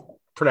 just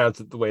pronounce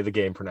it the way the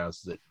game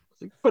pronounces it.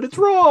 Like, but it's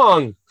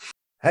wrong.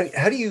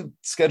 How do you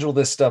schedule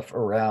this stuff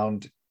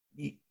around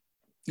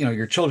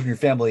your children, your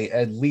family,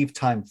 and leave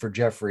time for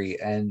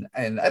Jeffrey? And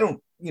I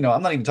don't,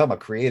 I'm not even talking about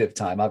creative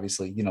time,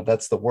 obviously,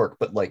 that's the work,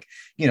 but like,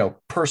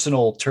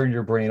 personal, turn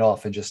your brain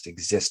off and just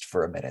exist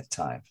for a minute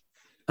time.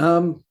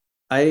 I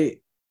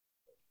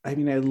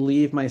mean, I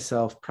leave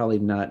myself probably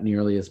not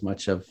nearly as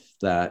much of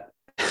that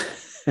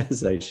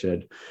as I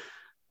should.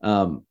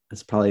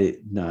 It's probably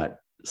not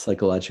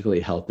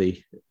psychologically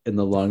healthy in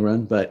the long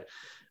run, but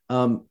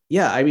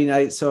yeah, I mean,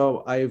 I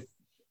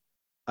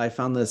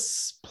found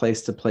this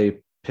place to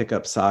play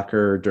pickup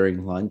soccer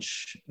during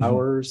lunch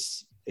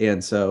hours.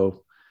 And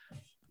so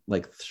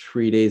like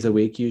 3 days a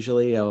week,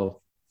 usually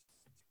I'll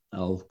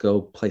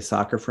go play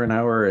soccer for an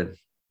hour,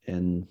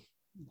 and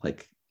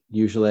like,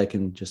 usually I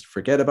can just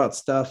forget about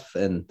stuff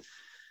and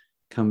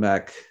come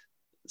back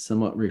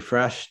somewhat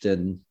refreshed.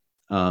 And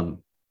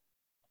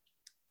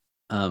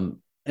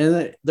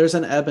there's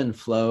an ebb and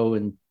flow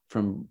and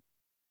from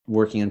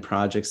working in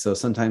projects. So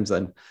sometimes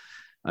I'm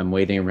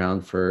waiting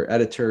around for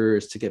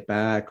editors to get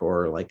back,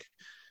 or like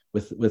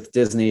with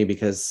Disney,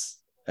 because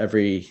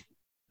every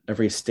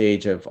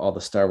stage of all the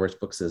Star Wars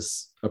books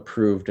is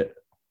approved.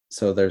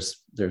 So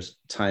there's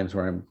times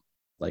where I'm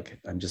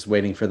just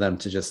waiting for them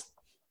to just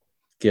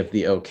give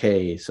the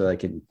okay so I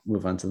can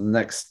move on to the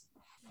next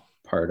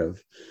part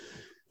of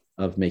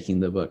making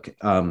the book.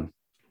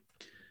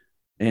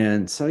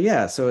 And so,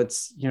 yeah, so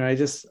it's,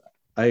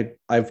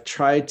 I've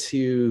tried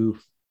to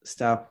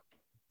stop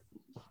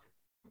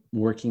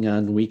working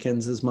on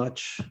weekends as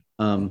much.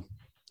 The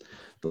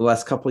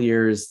last couple of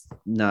years,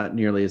 not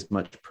nearly as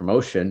much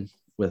promotion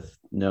with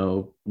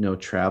no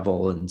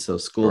travel. And so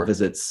school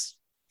visits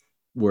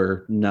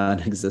were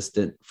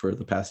non-existent for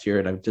the past year.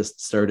 And I've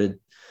just started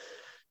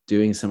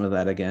doing some of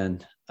that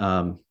again.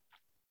 But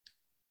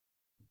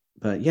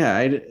yeah,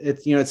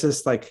 it's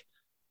just like,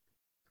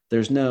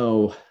 there's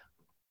no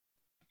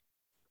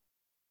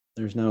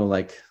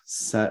like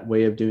set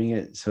way of doing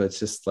it. So it's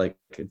just like,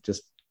 it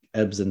just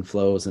ebbs and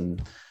flows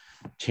and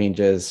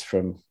changes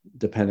from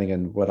depending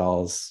on what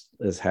else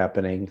is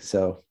happening.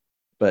 So,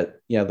 but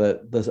yeah,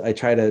 I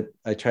try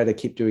to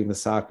keep doing the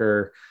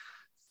soccer,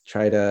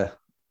 try to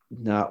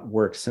not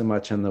work so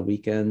much on the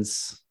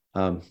weekends.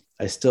 I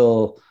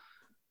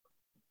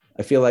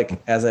feel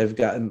like as I've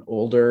gotten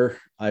older,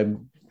 I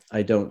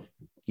don't,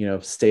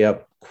 stay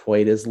up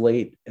quite as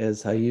late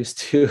as I used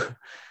to,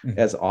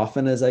 as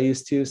often as I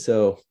used to.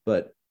 So,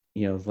 but,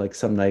 like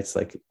some nights,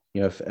 like,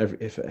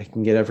 if I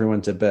can get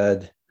everyone to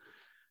bed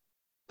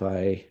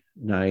by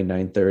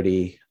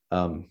 9:30,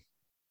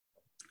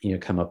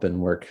 come up and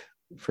work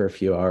for a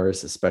few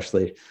hours,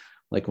 especially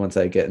like once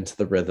I get into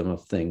the rhythm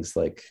of things,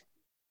 like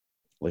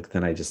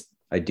then I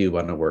do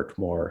want to work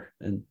more.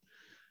 And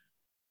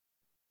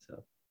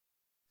so.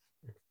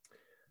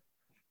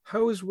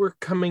 How is work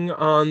coming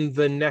on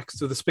the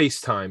next of the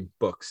Space-Time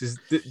books?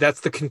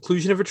 That's the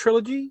conclusion of a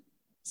trilogy?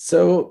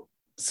 So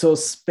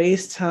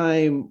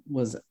Space-Time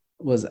was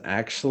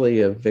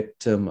actually a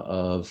victim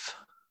of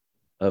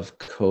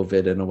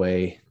COVID in a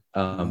way.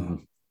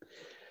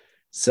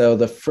 So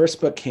the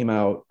first book came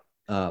out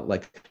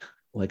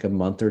like a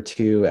month or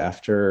two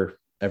after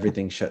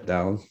everything shut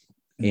down,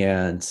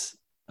 and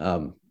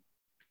so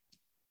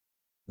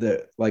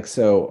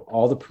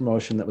all the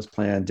promotion that was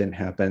planned didn't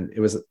happen. It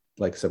was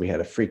like, so we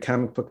had a free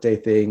comic book day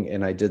thing,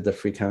 and I did the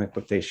free comic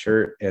book day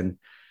shirt, and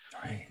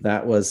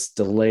that was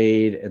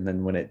delayed. And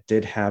then when it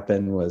did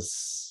happen,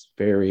 was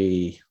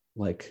very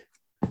like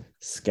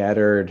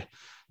scattered.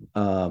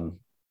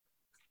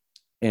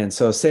 And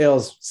so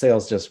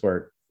sales just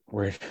weren't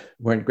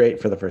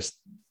great for the first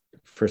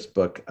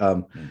book.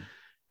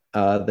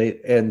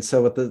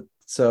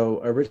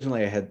 So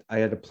originally I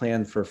had a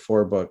plan for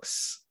 4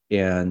 books,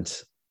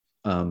 and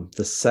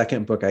the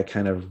second book I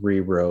kind of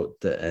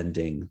rewrote the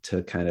ending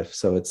to kind of,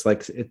 so it's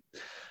like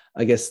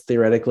I guess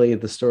theoretically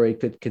the story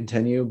could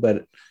continue,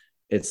 but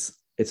it's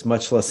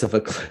much less of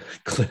a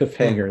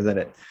cliffhanger than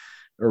it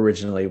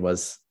originally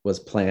was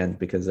planned,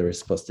 because there was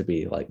supposed to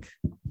be like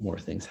more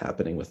things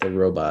happening with the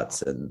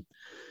robots and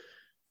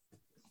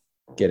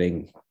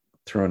getting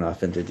thrown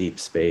off into deep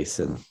space,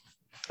 and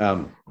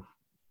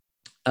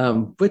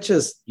which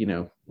is,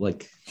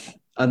 like,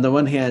 on the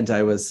one hand,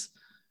 I was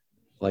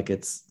like,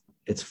 it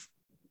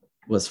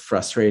was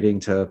frustrating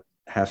to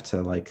have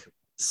to like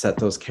set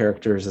those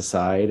characters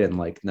aside and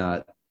like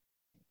not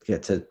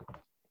get to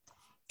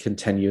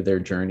continue their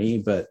journey.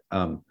 But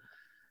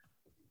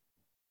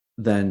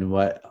then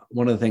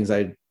one of the things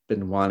I've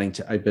been wanting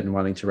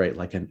to write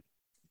like an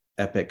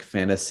epic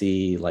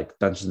fantasy, like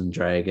Dungeons and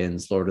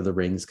Dragons, Lord of the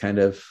Rings kind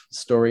of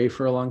story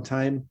for a long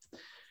time.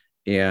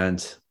 And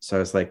so I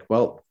was like,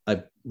 well,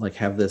 I like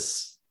have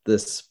this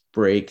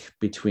break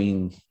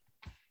between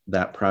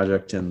that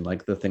project and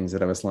like the things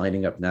that I was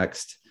lining up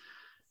next.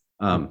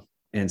 And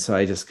so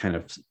I just kind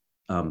of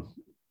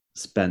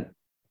spent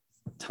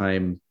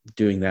time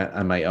doing that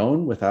on my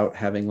own without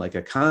having like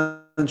a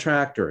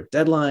contract or a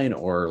deadline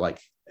or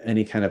like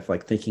any kind of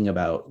like thinking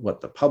about what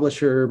the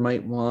publisher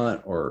might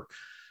want or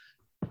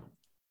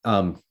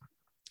and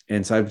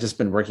so I've just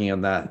been working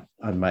on that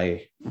on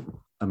my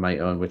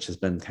own, which has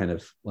been kind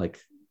of like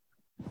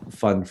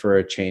fun for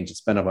a change.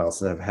 It's been a while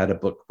since I've had a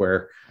book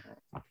where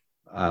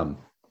I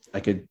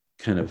could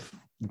kind of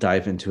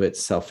dive into it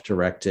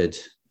self-directed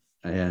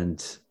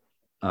and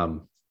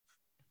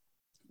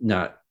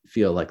not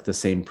feel like the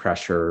same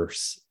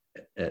pressures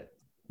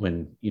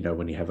when you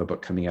have a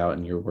book coming out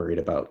and you're worried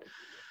about,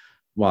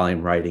 while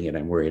I'm writing it,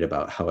 I'm worried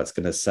about how it's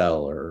going to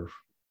sell or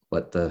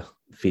what the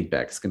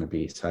feedback is going to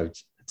be. So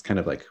it's kind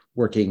of like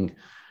working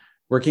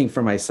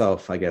for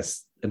myself, I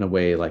guess, in a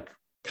way, like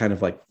kind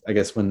of like, I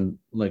guess when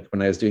I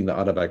was doing the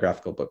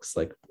autobiographical books,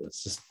 like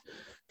it's just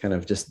kind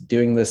of just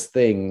doing this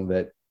thing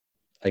that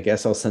I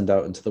guess I'll send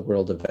out into the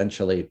world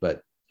eventually,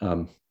 but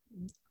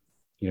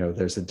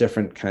there's a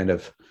different kind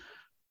of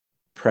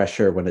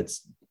pressure when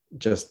it's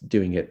just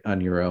doing it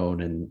on your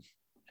own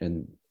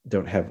and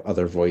don't have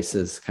other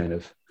voices, kind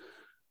of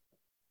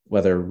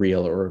whether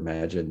real or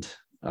imagined,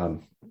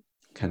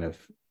 kind of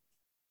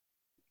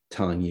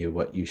telling you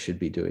what you should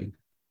be doing.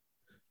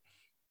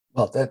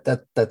 Well,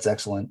 that's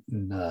excellent,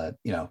 and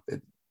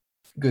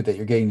good that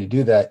you're getting to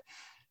do that.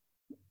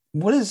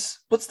 What's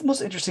the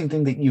most interesting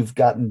thing that you've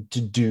gotten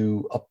to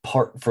do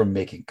apart from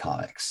making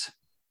comics?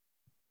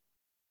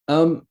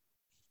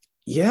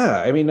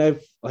 Yeah, I mean, I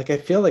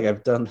feel like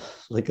I've done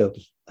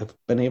I've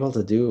been able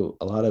to do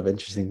a lot of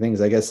interesting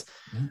things. I guess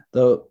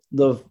the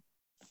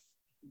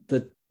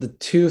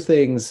two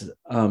things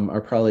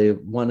are probably,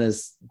 one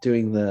is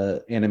doing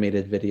the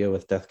animated video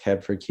with Death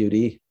Cab for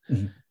Cutie,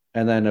 mm-hmm.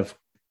 and then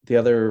the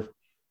other,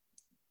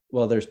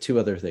 well, there's two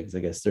other things. I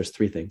guess there's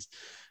three things.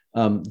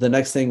 The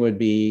next thing would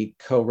be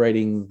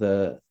co-writing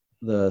the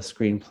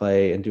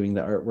screenplay and doing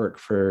the artwork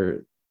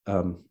for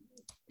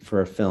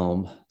a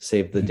film,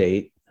 Save the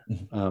Date.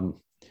 Mm-hmm.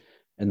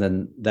 And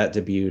then that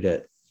debuted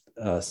at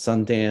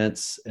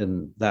Sundance,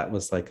 and that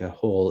was like a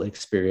whole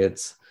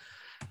experience.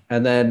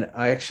 And then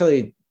I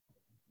actually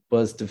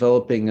was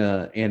developing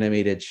an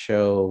animated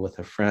show with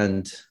a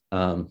friend,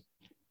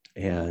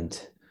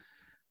 and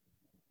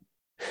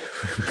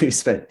we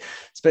spent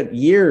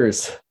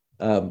years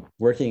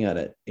working on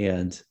it,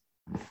 and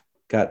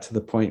got to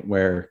the point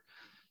where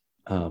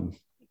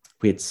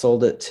we had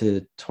sold it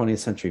to 20th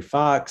Century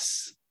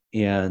Fox,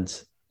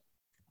 and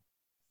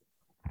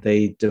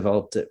they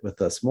developed it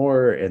with us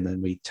more, and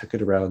then we took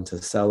it around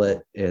to sell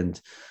it, and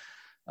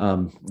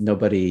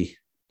nobody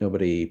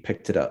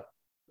picked it up.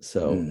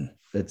 So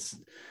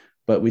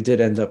but we did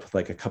end up with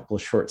like a couple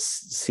of short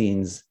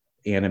scenes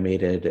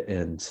animated,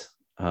 and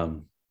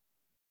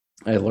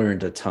I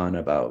learned a ton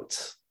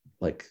about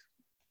like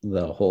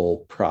the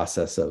whole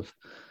process of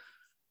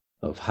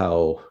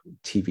how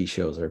TV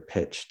shows are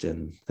pitched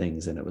and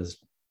things, and it was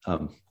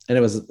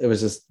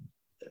just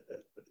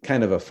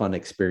kind of a fun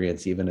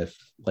experience, even if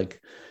like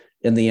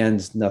in the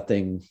end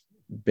nothing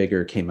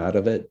bigger came out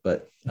of it,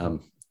 but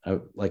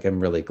I'm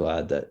really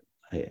glad that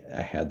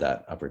I had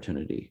that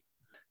opportunity.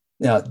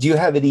 Now, do you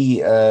have any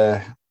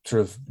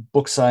sort of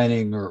book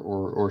signing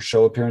or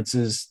show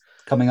appearances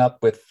coming up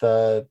with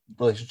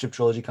Relationship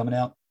Trilogy coming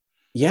out?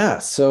 Yeah,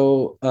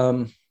 so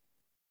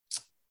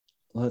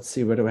let's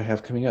see, what do I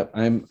have coming up?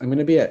 I'm going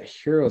to be at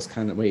Heroes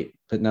Con. Wait,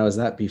 but now is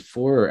that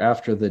before or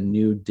after the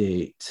new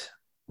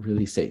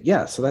release date?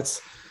 Yeah, so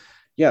that's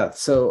like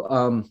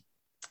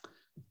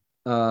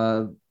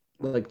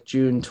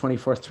June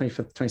 24th,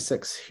 25th,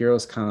 26th,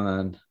 Heroes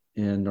Con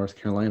in North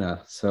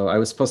Carolina. So I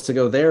was supposed to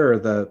go there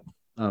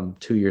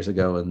 2 years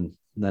ago, and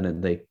then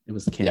it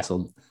was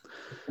canceled.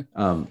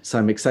 Yeah. So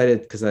I'm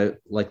excited because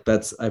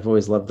I've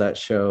always loved that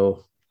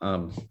show.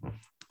 And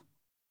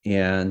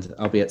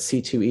I'll be at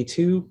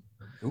C2E2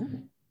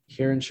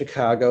 here in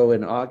Chicago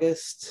in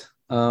August.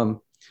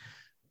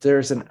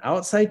 There's an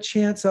outside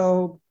chance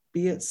I'll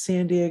be at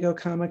San Diego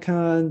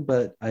Comic-Con,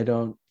 but I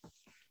don't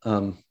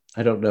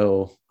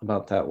know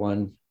about that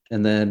one.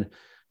 And then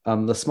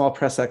the Small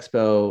Press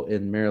Expo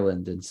in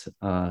Maryland in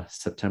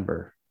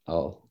September,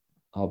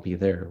 I'll be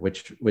there,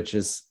 which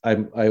is I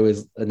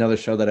always, another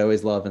show that I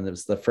always love, and it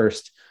was the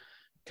first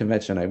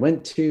convention I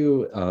went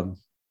to.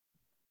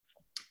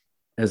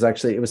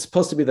 It was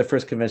supposed to be the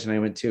first convention I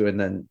went to, and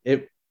then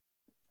it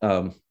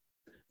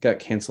got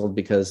canceled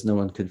because no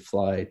one could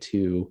fly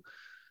to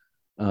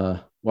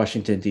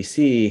Washington,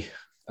 D.C.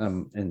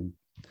 And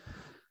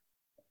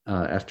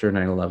after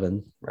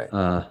 9/11. Right.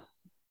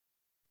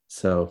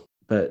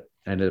 But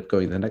I ended up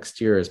going the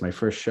next year as my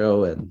first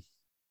show,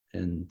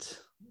 and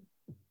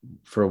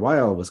for a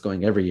while was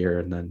going every year.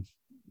 And then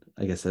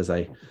I guess as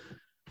I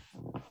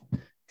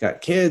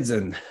got kids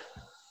and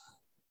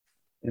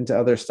into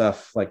other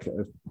stuff, like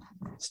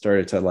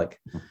started to like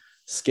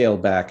scale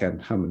back on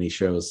how many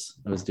shows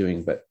I was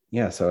doing. But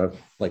yeah, so I've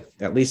like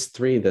at least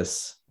 3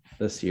 this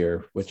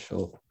year, which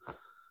will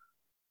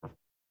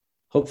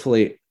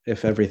hopefully,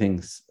 if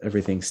everything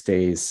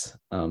stays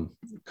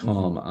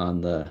calm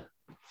on the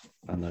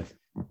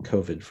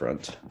COVID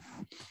front.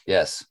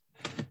 Yes.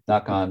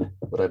 knock on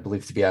what I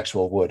believe to be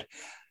actual wood.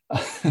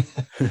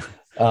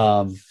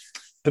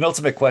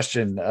 Penultimate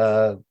question.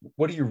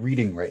 What are you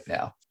reading right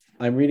now?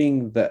 I'm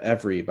reading The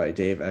Every by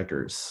Dave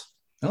Eggers.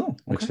 Oh, okay.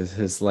 Which is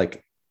his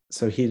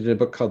so he did a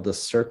book called The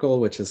Circle,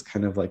 which is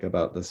kind of like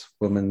about this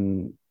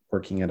woman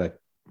working at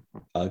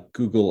a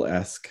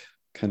Google-esque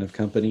kind of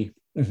company.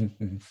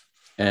 Mm-hmm.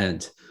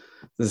 And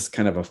this is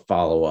kind of a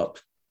follow-up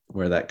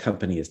where that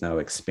company is now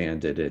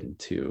expanded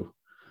into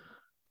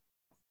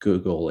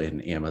Google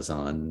and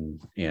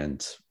Amazon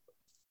and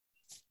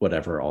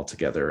whatever all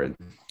together. And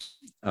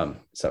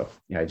so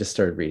yeah, I just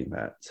started reading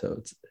that. So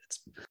it's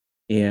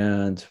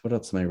and what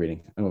else am I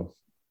reading? Oh,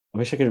 I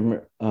wish I could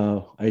remember.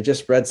 I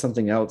just read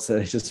something else that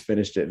I just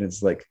finished it, and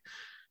it's like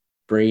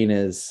brain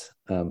is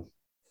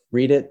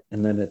read it,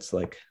 and then it's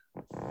like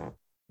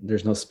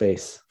there's no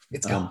space.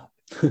 It's gone.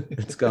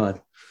 It's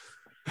gone.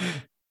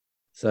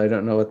 So I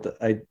don't know what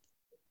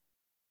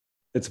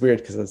it's weird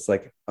because it's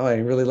like, oh, I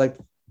really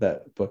liked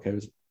that book. I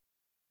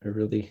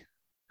really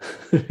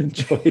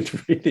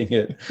enjoyed reading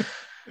it.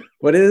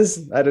 What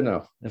is? I don't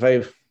know. If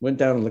I went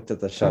down and looked at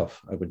the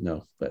shelf, I would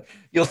know. But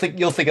you'll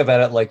think about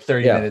it like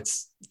 30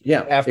 minutes.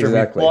 Yeah, after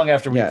exactly. long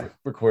after we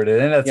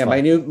recorded, and that's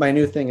fine. My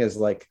new thing is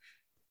like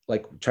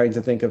trying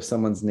to think of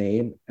someone's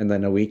name, and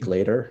then a week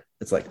later,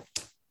 it's like,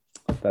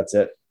 that's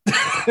it.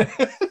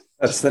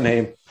 That's the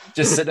name.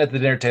 Just sitting at the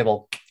dinner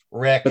table,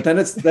 Rick. But then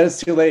it's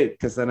too late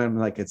because then I'm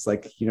like, it's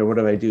like, what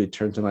do I do?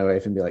 Turn to my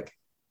wife and be like,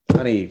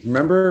 honey,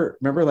 remember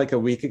like a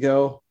week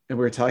ago, and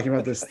we were talking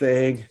about this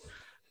thing.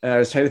 And I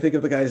was trying to think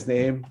of the guy's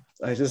name.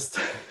 I just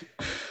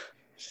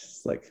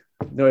like,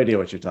 no idea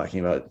what you're talking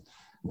about.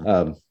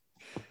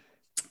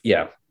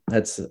 Yeah,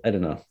 that's, I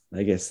don't know.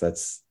 I guess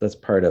that's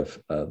part of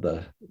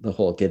the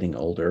whole getting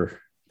older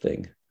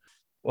thing.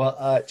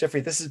 Well,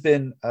 Jeffrey, this has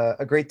been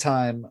a great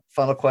time.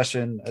 Final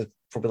question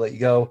before we let you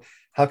go.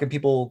 How can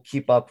people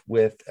keep up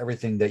with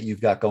everything that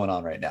you've got going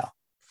on right now?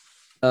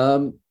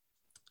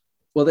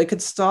 Well, they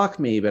could stalk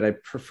me, but I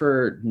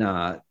prefer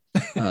not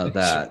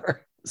that.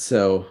 Sure.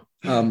 So,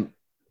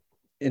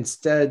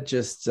 instead,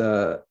 just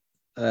the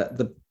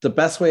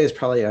best way is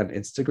probably on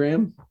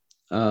Instagram.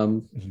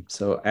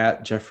 So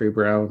at Jeffrey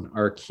Brown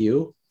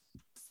RQ,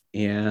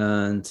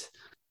 and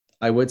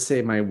I would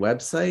say my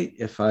website,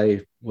 if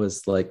I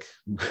was like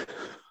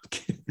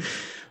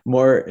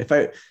more,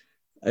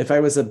 if I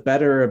was a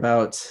better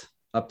about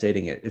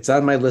updating it, it's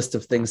on my list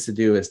of things to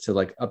do, is to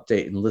like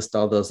update and list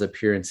all those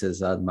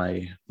appearances on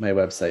my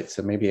website.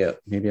 So maybe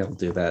I'll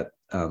do that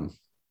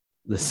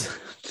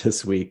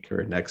this week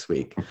or next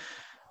week.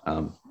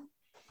 So,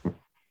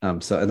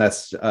 and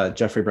that's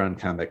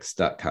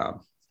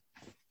jeffreybrowncomics.com.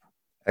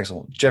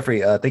 Excellent.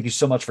 Jeffrey, thank you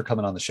so much for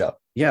coming on the show.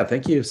 Yeah,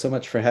 thank you so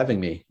much for having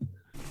me.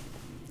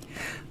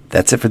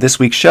 That's it for this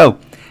week's show.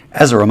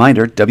 As a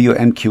reminder,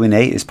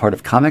 WMQ&A is part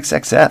of Comics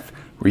XF,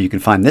 where you can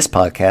find this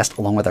podcast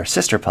along with our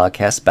sister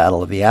podcast,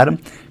 Battle of the Atom,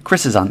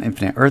 Chris is on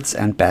Infinite Earths,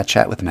 and Bat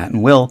Chat with Matt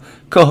and Will,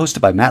 co-hosted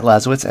by Matt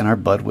Lazowitz and our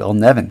bud Will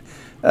Nevin.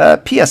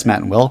 P.S.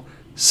 Matt and Will,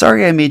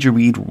 sorry I made you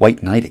read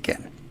White Knight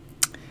again.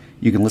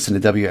 You can listen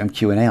to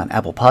WMQ&A on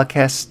Apple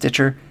Podcasts,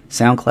 Stitcher,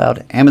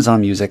 SoundCloud,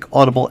 Amazon Music,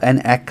 Audible,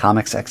 and at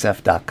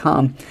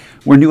comicsxf.com,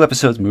 where new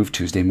episodes move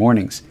Tuesday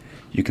mornings.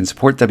 You can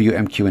support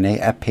WMQ&A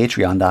at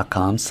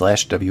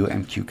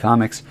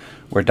patreon.com/WMQcomics,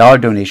 where a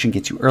 $1 donation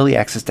gets you early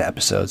access to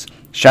episodes,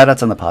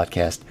 shoutouts on the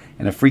podcast,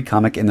 and a free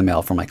comic in the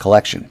mail from my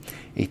collection.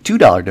 A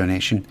 $2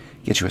 donation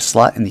gets you a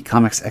slot in the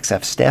Comics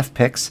XF staff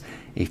picks.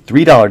 A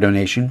 $3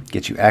 donation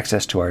gets you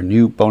access to our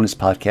new bonus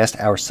podcast,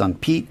 Our Son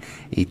Pete,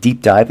 a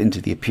deep dive into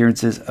the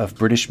appearances of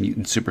British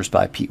mutant super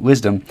spy Pete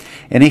Wisdom,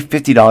 and a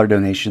 $50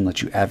 donation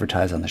lets you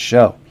advertise on the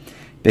show.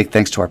 Big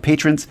thanks to our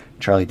patrons,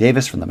 Charlie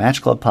Davis from the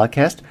Match Club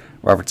podcast,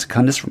 Robert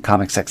Secundus from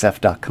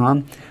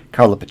comicsxf.com,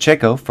 Carla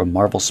Pacheco from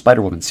Marvel's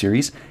Spider-Woman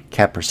series,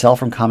 Kat Purcell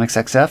from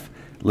ComicsXF,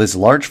 Liz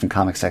Large from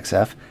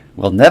ComicsXF,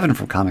 Will Nevin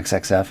from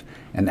ComicsXF,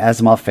 and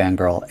Asimov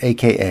Fangirl,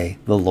 aka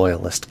the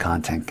Loyalist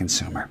Content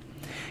Consumer.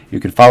 You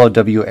can follow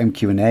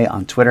WMQ&A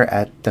on Twitter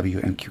at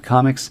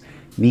WMQComics,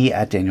 me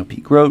at Daniel P.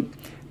 Grote,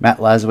 Matt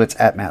Lazowitz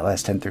at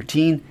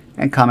MattLaz1013,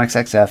 and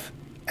ComicsXF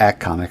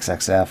at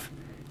ComicsXF.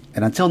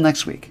 And until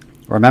next week,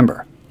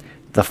 remember,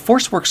 the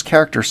ForceWorks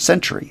character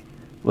Sentry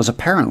was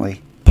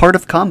apparently part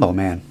of Combo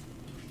Man.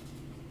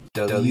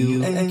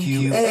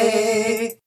 WMQ&A.